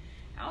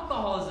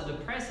 alcohol is a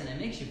depressant. It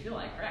makes you feel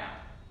like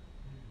crap.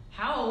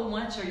 How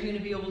much are you going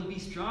to be able to be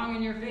strong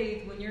in your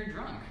faith when you're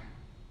drunk?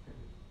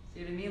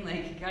 See what I mean?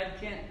 Like,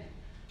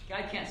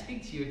 God can't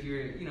speak to you if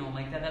you're,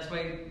 like that. That's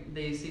why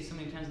they say so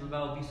many times in the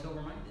Bible, be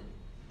sober-minded.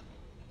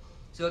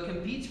 So it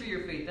competes for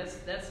your faith.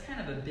 That's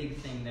kind of a big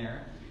thing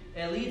there.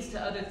 It leads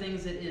to other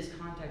things that is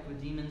contact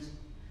with demons.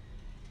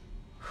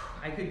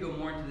 I could go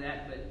more into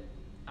that, but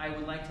I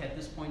would like to, at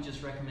this point,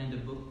 just recommend a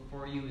book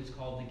for you. It's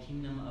called The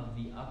Kingdom of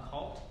the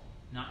Occult.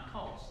 Not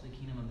cults, The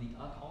Kingdom of the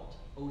Occult.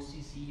 Occult.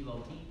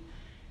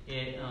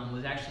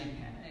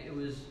 It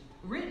was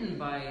written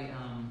by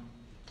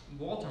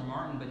Walter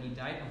Martin, but he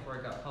died before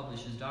it got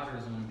published. His daughter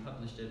is the one who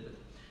published it.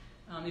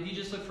 But if you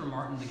just look for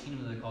Martin, The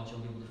Kingdom of the Occult, you'll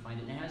be able to find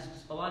it. And it has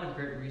a lot of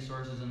great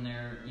resources in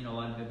there, a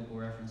lot of biblical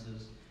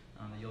references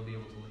that you'll be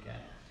able to look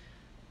at.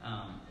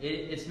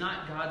 It's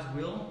not God's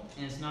will,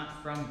 and it's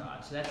not from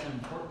God. So that's an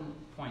important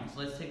point. So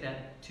let's take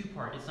that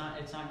two-part. It's not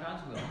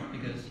God's will,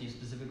 because he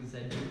specifically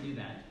said don't do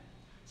that.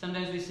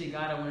 Sometimes we say,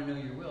 God, I want to know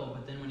your will,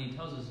 but then when he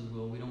tells us his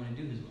will, we don't want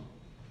to do his will.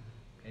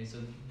 Okay, so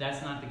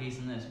that's not the case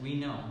in this. We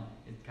know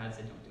God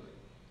said don't do it.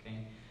 Okay,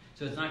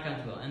 so it's not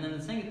God's will. And then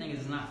the second thing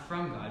is it's not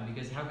from God,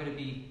 because how could it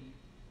be?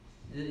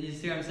 You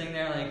see what I'm saying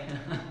there? Like,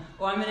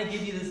 oh, I'm going to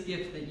give you this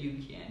gift that you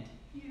can't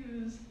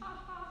use.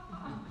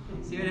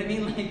 See what I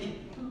mean?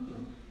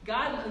 Like,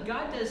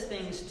 God does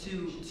things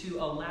to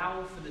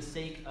allow for the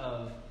sake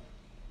of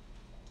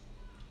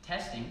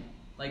testing.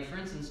 Like, for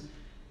instance,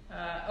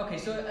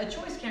 so a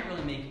choice can't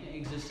really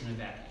exist in a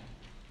vacuum.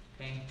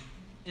 Okay?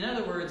 In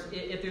other words,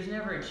 if there's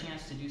never a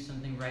chance to do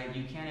something right,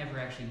 you can't ever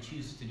actually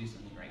choose to do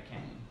something right,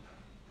 can you?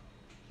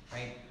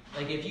 Right?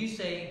 Like, if you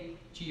say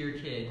to your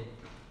kid,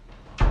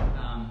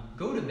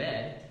 go to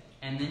bed,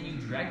 and then you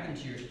drag them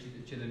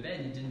to the bed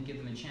and you didn't give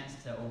them a chance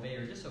to obey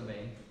or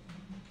disobey,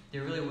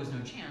 there really was no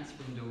chance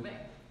for them to obey.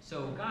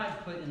 So God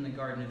put in the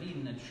Garden of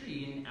Eden a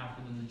tree and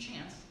offered them the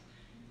chance,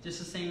 just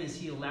the same as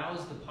he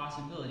allows the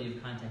possibility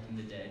of contacting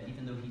the dead,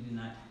 even though he did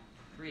not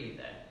create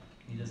that.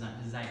 He does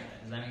not desire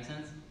that. Does that make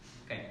sense?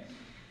 Okay.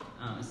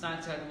 It's not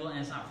acceptable and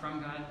it's not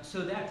from God.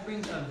 So that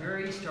brings a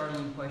very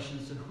startling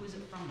question. So who is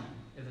it from then?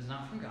 If it's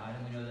not from God,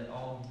 and we know that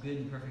all good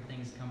and perfect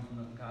things come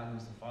from God who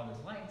is the Father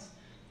of lights,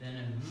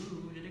 then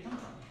who did it come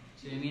from?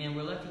 So I mean, and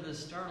we're left with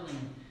this startling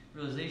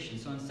realization.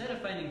 So instead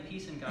of finding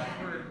peace in God's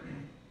Word,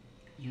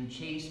 you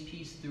chase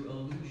peace through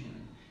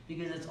illusion,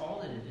 because that's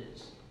all that it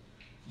is.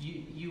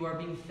 You are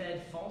being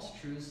fed false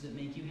truths that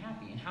make you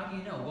happy. And how do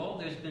you know? Well,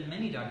 there's been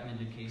many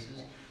documented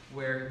cases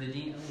where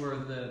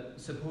the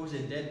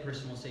supposed dead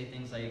person will say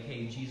things like,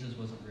 hey, Jesus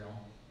wasn't real.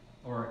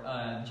 Or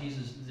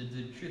Jesus,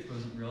 the truth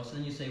wasn't real. So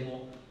then you say,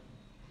 well,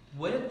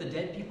 what if the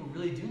dead people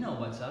really do know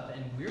what's up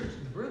and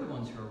we're the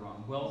ones who are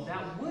wrong? Well,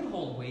 that would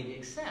hold weight,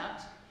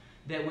 except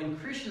that when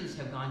Christians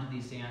have gone to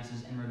these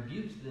seances and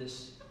rebuked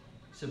this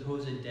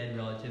supposed dead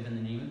relative in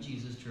the name of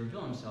Jesus to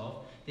reveal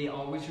himself, they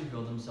always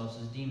reveal themselves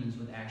as demons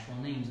with actual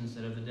names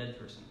instead of the dead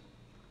person.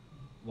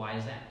 Why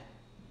is that?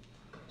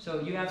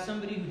 So you have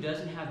somebody who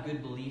doesn't have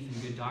good belief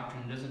and good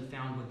doctrine, who doesn't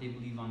found what they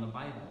believe on the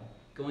Bible,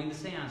 going to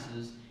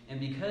seances, and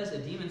because a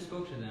demon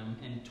spoke to them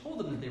and told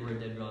them that they were a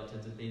dead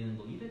relative, that they didn't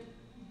believe it?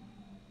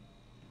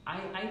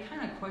 I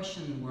kind of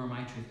question where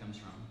my truth comes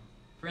from.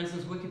 For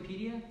instance,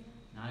 Wikipedia,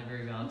 not a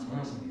very valid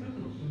source.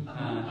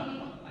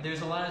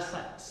 There's a lot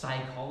of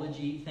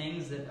psychology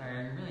things that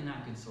are really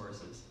not good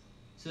sources.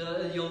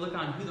 So you'll look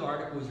on who the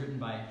article was written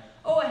by.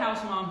 Oh, a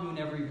house mom who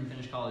never even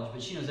finished college,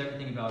 but she knows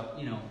everything about,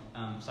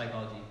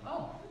 psychology.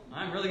 Oh,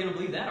 I'm really going to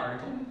believe that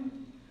article.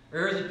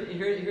 Or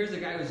here's a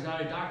guy who's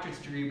got a doctorate's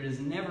degree but has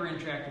never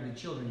interacted with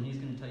children, and he's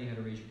going to tell you how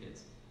to raise your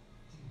kids.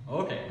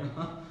 Okay.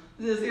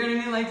 You know what I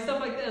mean? Like, stuff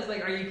like this.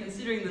 Like, are you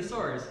considering the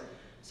source?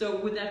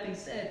 So with that being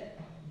said,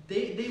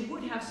 they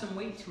would have some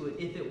weight to it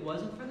if it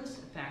wasn't for the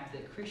fact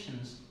that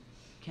Christians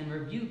can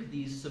rebuke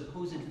these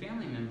supposed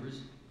family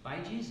members by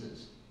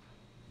Jesus.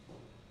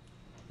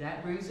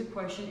 That brings the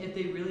question if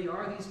they really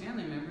are these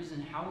family members,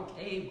 and how,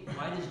 A,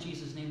 why does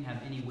Jesus' name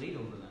have any weight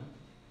over them?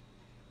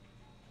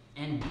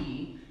 And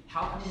B,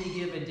 how can they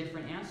give a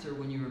different answer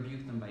when you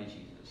rebuke them by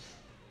Jesus?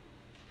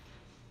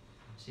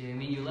 See,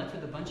 you're left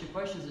with a bunch of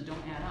questions that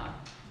don't add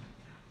up.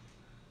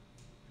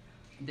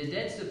 The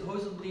dead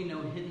supposedly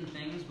know hidden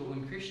things, but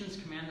when Christians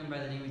command them by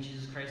the name of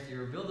Jesus Christ, they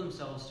reveal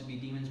themselves to be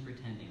demons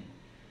pretending.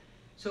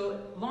 So,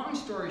 long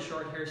story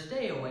short here,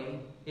 stay away.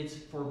 It's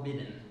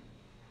forbidden.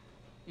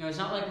 It's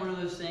not like one of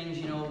those things,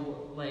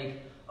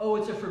 like, oh,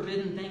 it's a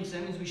forbidden thing, so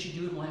that means we should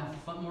do it and we'll have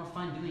more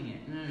fun doing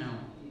it. No.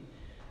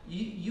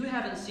 You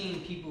haven't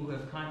seen people who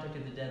have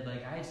contacted the dead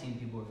like I have seen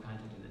people who have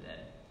contacted the dead.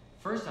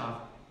 First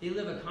off, they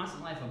live a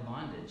constant life of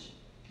bondage.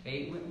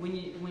 Okay? When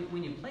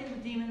you play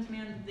with demons,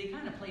 man, they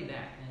kind of play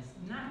back. And it's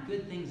not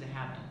good things that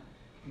happen.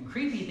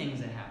 Creepy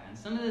things that happen.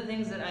 Some of the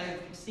things that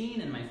I've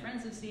seen and my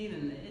friends have seen,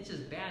 and it's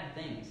just bad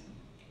things.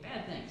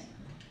 Bad things.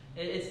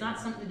 It's not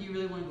something you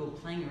really want to go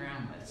playing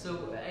around with.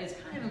 So it's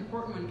kind of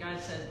important when God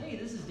says, hey,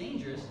 this is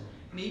dangerous.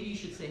 Maybe you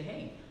should say,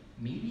 hey,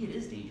 maybe it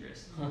is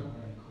dangerous.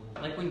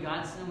 Like when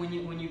God said, when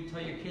you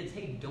tell your kids,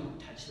 hey, don't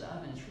touch the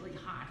oven, it's really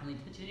hot, and they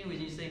touch it anyways,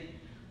 and you say,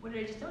 what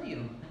did I just tell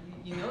you?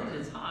 You know that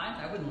it's hot.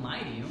 I wouldn't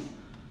lie to you.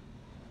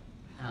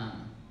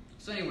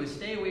 So anyway,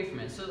 stay away from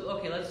it. So,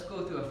 okay, let's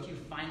go through a few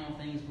final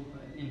things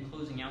in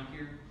closing out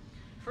here.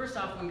 First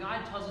off, when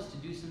God tells us to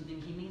do something,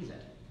 He means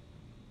it.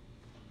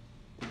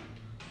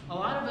 A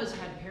lot of us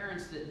had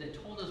parents that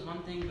told us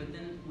one thing, but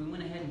then we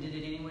went ahead and did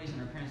it anyways, and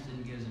our parents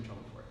didn't get us in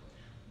trouble for it.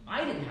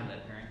 I didn't have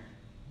that parent,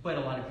 but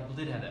a lot of people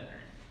did have that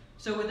parent.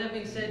 So with that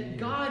being said,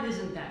 God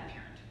isn't that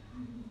parent.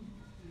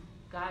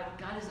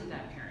 God isn't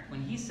that parent.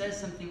 When He says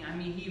something,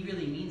 He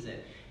really means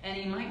it. And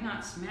He might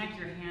not smack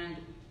your hand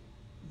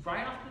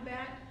right off the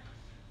bat,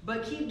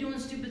 but keep doing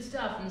stupid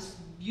stuff, and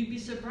you'd be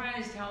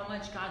surprised how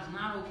much God's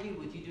not okay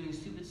with you doing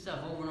stupid stuff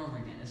over and over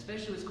again,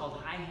 especially what's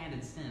called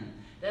high-handed sin.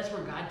 That's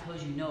where God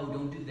tells you, no,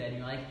 don't do that. And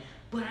you're like,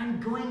 but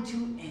I'm going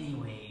to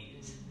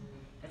anyways.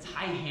 That's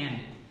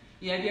high-handed.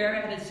 Yeah, have you ever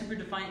had a super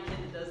defiant kid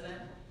that does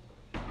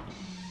that?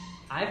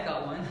 I've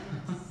got one.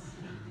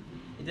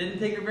 It didn't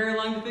take her very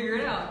long to figure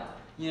it out.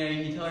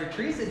 You tell her,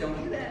 Teresa,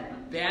 don't do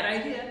that. Bad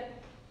idea.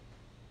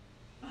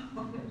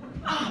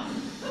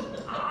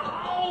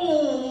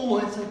 Oh,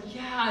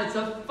 it's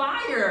a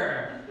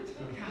fire.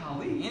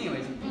 Golly.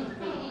 Anyways.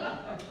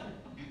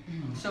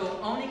 So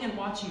owning and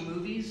watching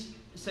movies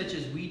such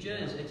as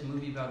Ouija, it's a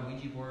movie about a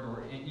Ouija board,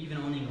 or even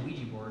owning a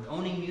Ouija board.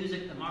 Owning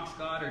music that mocks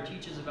God or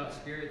teaches about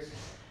spirits.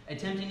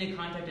 Attempting to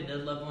contact a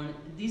dead loved one.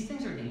 These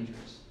things are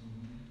dangerous.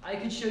 I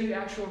could show you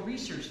actual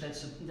research that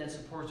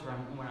supports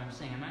what I'm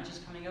saying. I'm not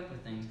just coming up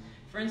with things.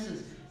 For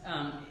instance,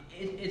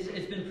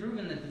 it's been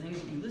proven that the things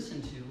that you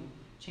listen to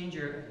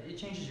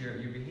changes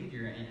your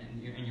behavior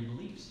and your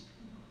beliefs.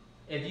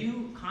 If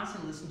you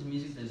constantly listen to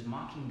music that is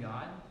mocking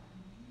God,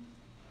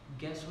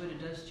 guess what it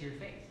does to your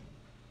faith?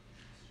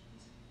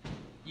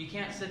 You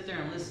can't sit there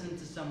and listen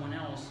to someone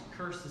else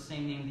curse the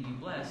same name that you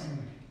bless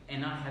and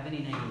not have any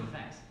negative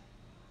effects.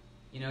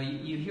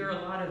 You hear a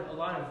lot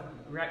of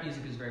rap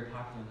music is very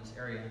popular in this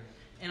area,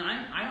 and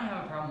I don't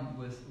have a problem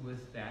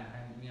with that.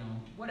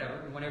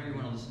 Whatever you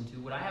want to listen to.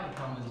 What I have a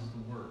problem with is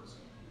the words.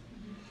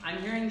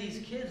 I'm hearing these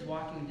kids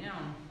walking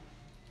down,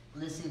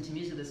 listening to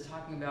music that's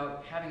talking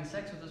about having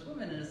sex with this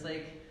woman, and it's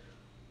like,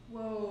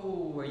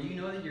 whoa, you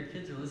know that your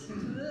kids are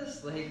listening to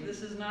this? Like,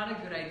 this is not a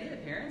good idea,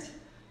 parents.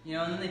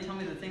 And then they tell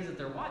me the things that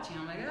they're watching.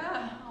 I'm like,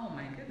 oh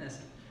my goodness.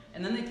 And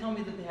And then they tell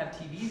me that they have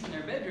TVs in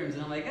their bedrooms,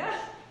 and I'm like,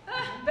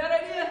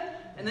 bad idea.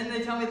 And then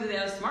they tell me that they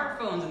have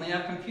smartphones and they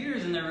have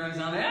computers in their rooms,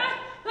 and I'm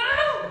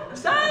like,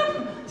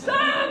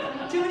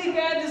 stop! Too many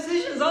bad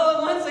decisions all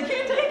at once, I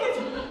can't take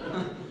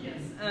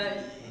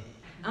it.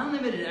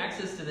 Unlimited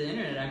access to the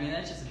internet, I mean,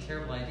 that's just a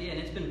terrible idea.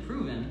 And it's been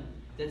proven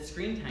that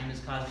screen time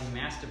is causing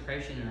mass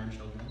depression in our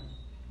children.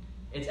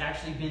 It's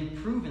actually been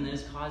proven that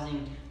it's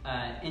causing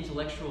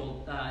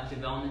intellectual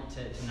development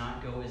to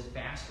not go as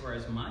fast or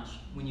as much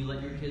when you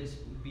let your kids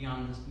be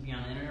on the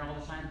internet all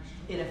the time.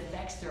 It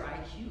affects their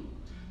IQ.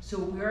 So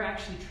we're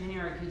actually training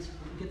our kids,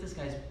 get this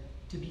guys,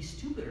 to be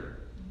stupider.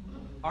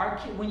 Our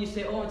kid, when you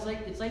say, oh, it's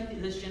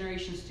like this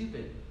generation's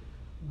stupid,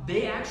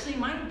 they actually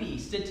might be.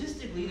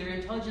 Statistically, their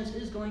intelligence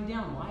is going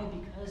down. Why?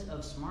 Because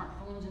of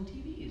smartphones and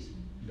TVs.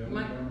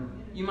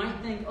 You might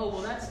think, oh,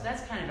 well,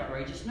 that's kind of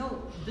outrageous.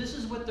 No, this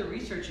is what the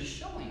research is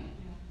showing.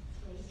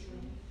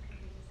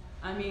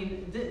 I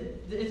mean,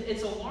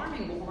 it's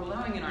alarming what we're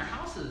allowing in our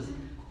houses.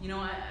 You know,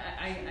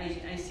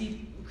 I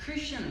see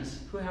Christians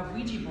who have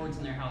Ouija boards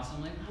in their house.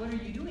 I'm like, what are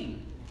you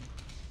doing?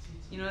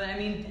 You know, I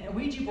mean,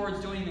 Ouija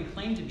boards don't even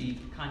claim to be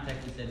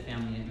contact with dead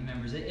family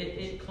members.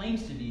 It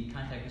claims to be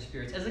contact with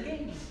spirits as a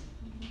game.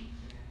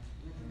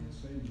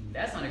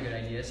 That's not a good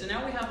idea. So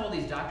now we have all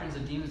these doctrines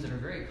of demons that are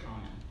very common.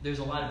 There's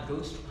a lot of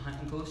ghost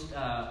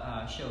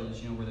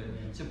shows, you know, where they're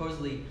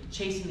supposedly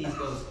chasing these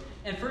ghosts.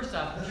 And first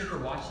off, if you ever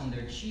watch them,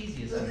 they're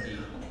cheesy as can be.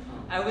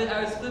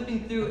 I was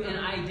flipping through, and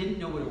I didn't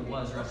know what it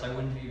was, or else I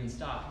wouldn't have even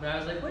stopped. But I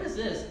was like, what is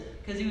this?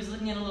 Because he was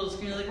looking at a little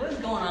screen. I was like, what is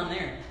going on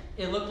there?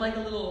 It looked like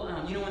a little,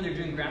 you know when they're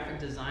doing graphic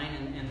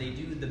design and they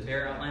do the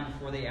bare outline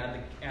before they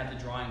add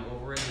the drawing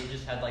over it, they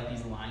just had like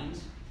these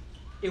lines.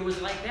 It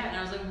was like that, and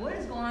I was like, what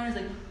is going on? He's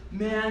like,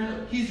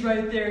 man, he's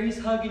right there, he's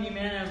hugging you,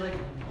 man. And I was like,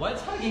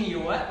 what's hugging you?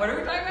 What are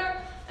we talking about?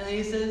 And then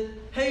he says,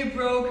 hey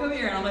bro, come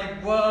here. And I'm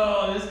like,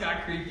 whoa, this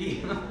got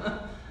creepy.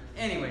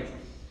 Anyways,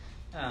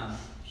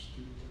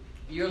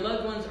 your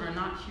loved ones are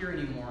not here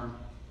anymore.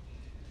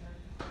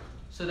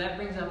 So that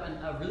brings up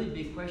a really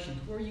big question.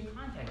 Who are you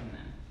contacting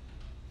then?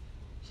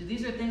 So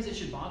these are things that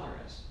should bother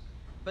us.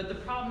 But the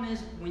problem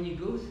is, when you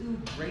go through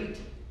great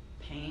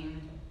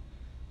pain,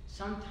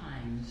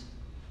 sometimes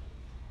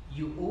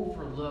you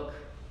overlook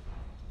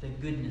the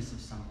goodness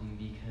of something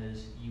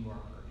because you are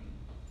hurting.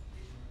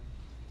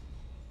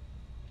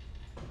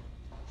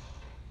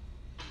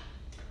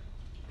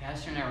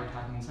 Pastor and I were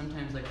talking,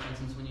 sometimes, like for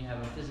instance, when you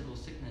have a physical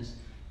sickness,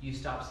 you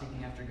stop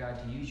seeking after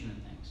God to use you in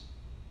things.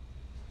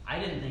 I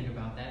didn't think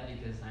about that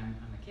because I'm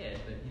a kid,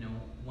 but you know,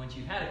 once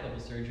you've had a couple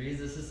surgeries,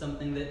 this is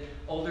something that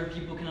older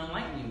people can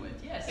enlighten you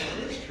with. Yes,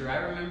 it is true. I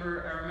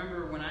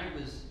remember when I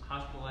was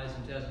hospitalized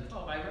in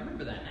 2012. I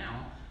remember that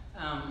now.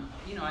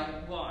 You know,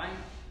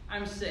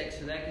 I'm sick,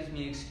 so that gives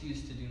me an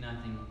excuse to do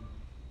nothing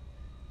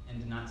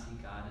and to not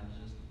seek God, and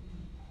just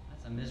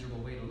that's a miserable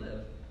way to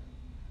live.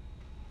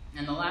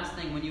 And the last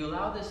thing, when you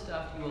allow this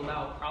stuff, you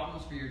allow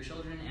problems for your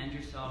children and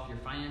yourself, your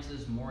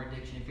finances, more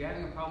addiction. If you're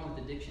having a problem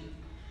with addiction,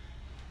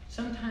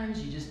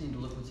 sometimes you just need to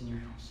look what's in your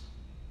house.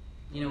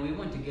 You know, we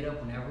want to get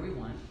up whenever we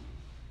want,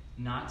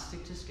 not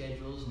stick to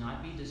schedules,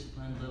 not be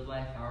disciplined, live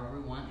life however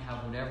we want,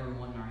 have whatever we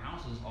want in our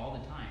houses all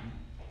the time.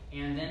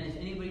 And then if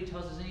anybody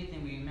tells us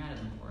anything, we get mad at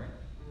them for it.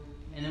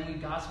 And then we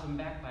gossip and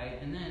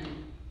backbite, and then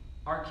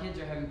our kids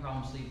are having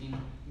problems sleeping,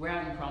 we're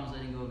having problems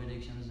letting go of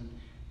addictions. And,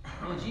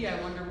 well, gee, I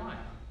wonder why.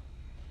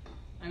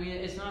 I mean,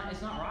 it's not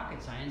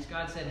rocket science.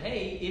 God said,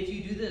 hey, if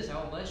you do this, I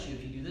will bless you.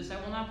 If you do this,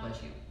 I will not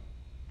bless you.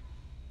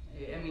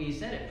 I mean, he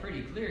said it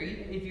pretty clear.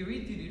 If you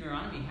read through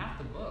Deuteronomy, half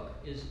the book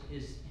is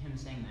him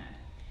saying that.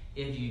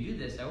 If you do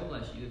this, I will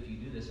bless you. If you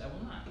do this, I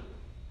will not.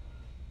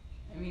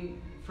 I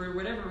mean, for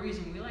whatever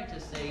reason, we like to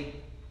say,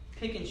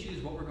 pick and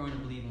choose what we're going to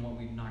believe and what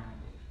we're not going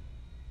to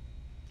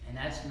believe. And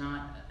that's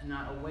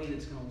not a way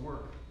that's going to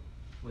work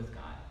with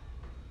God.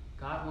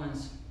 God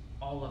wants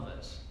all of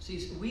us.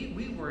 See,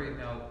 we worry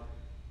about,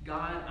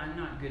 God, I'm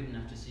not good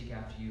enough to seek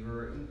after you,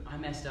 or I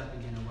messed up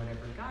again, or whatever.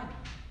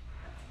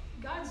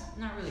 God's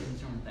not really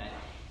concerned with that.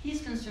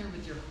 He's concerned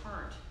with your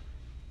heart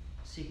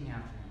seeking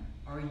after him.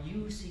 Are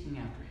you seeking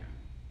after him?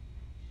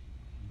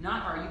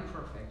 Not are you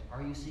perfect,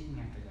 are you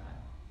seeking after God?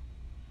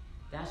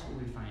 That's what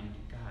we find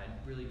God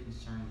really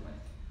concerned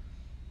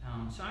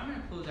with. So I'm going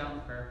to close out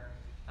in prayer,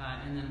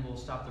 and then we'll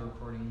stop the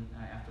recording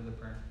after the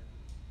prayer.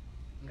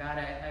 God,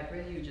 I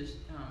pray that you just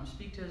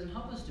speak to us and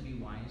help us to be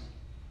wise.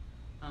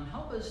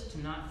 Help us to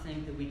not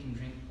think that we can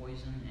drink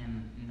poison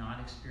and not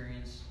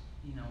experience,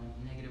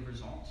 negative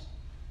results.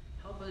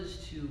 Help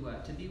us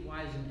to be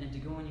wise and to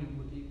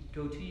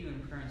go to you in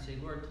prayer and say,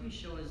 Lord, please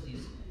show us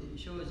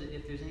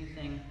if there's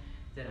anything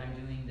that I'm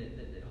doing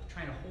that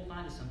trying to hold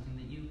on to something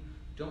that you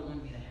don't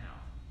want me to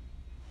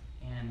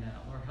have. And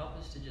Lord, help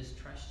us to just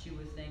trust you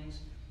with things,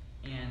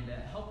 and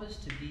help us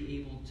to be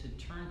able to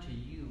turn to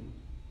you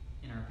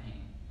in our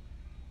pain.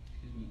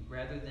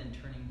 Rather than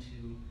turning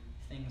to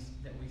things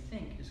that we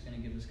think is going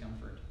to give us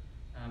comfort,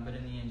 but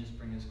in the end just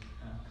bring us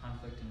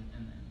conflict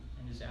and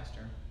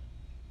disaster.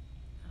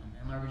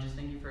 And Lord, we just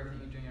thank you for everything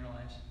you're doing in our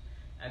lives.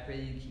 I pray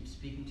that you keep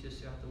speaking to us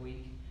throughout the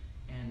week,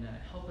 and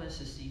help us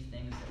to see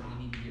things that we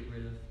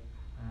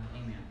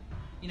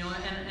You know,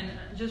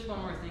 and just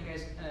one more thing,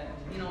 guys.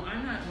 You know,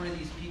 I'm not one of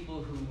these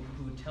people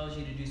who tells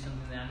you to do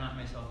something that I'm not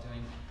myself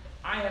doing.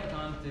 I have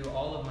gone through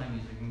all of my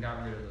music and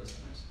got rid of those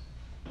things.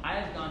 I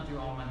have gone through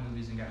all my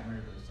movies and gotten rid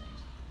of those things.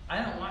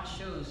 I don't watch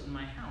shows in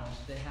my house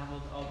that have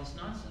all this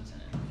nonsense in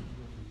it.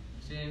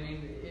 See what I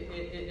mean?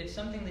 It's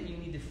something that you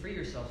need to free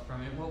yourself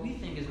from. And what we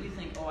think is,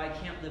 oh, I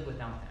can't live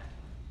without that.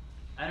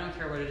 I don't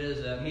care what it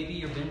is. Maybe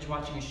you're binge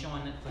watching a show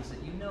on Netflix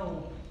that you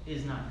know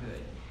is not good.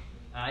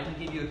 I can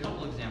give you a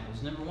couple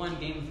examples. Number one,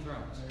 Game of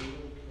Thrones.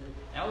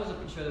 That was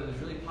a show that was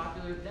really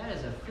popular. That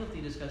is a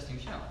filthy, disgusting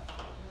show.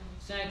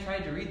 So I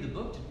tried to read the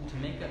book to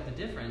make up the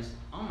difference.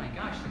 Oh my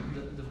gosh,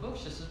 the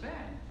book's just as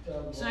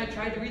bad. So I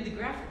tried to read the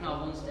graphic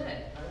novel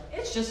instead.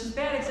 It's just as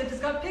bad, except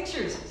it's got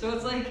pictures. So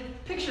it's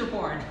like picture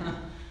porn.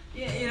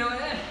 Yeah, you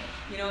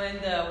know,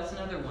 and what's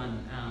another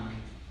one?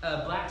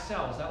 Black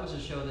Cells. That was a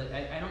show that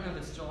I don't know if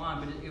it's still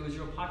on, but it was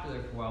real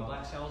popular for a while.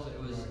 Black Cells. It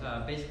was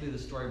basically the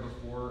story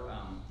before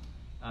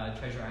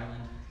Treasure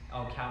Island.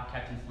 Oh,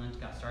 Captain Flint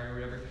got started or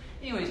whatever.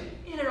 Anyways,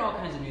 it had all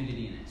kinds of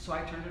nudity in it, so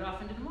I turned it off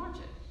and didn't watch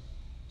it.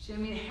 See, I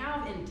mean,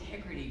 have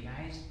integrity,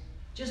 guys.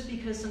 Just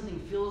because something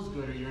feels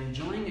good, or you're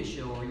enjoying a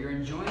show, or you're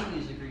enjoying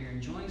music, or you're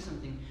enjoying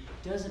something,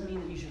 doesn't mean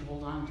that you should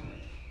hold on to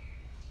it.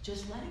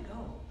 Just let it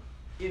go.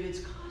 If it's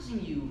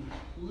causing you,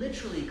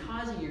 literally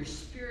causing your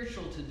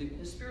spiritual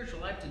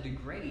life to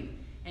degrade,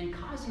 and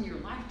causing your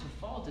life to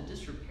fall to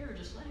disrepair,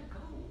 just let it go.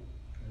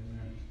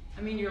 Amen.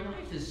 I mean, your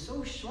life is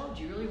so short.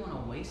 Do you really want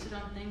to waste it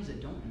on things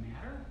that don't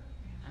matter?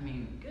 I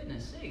mean,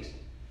 goodness sakes.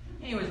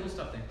 Anyways, we'll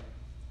stop there.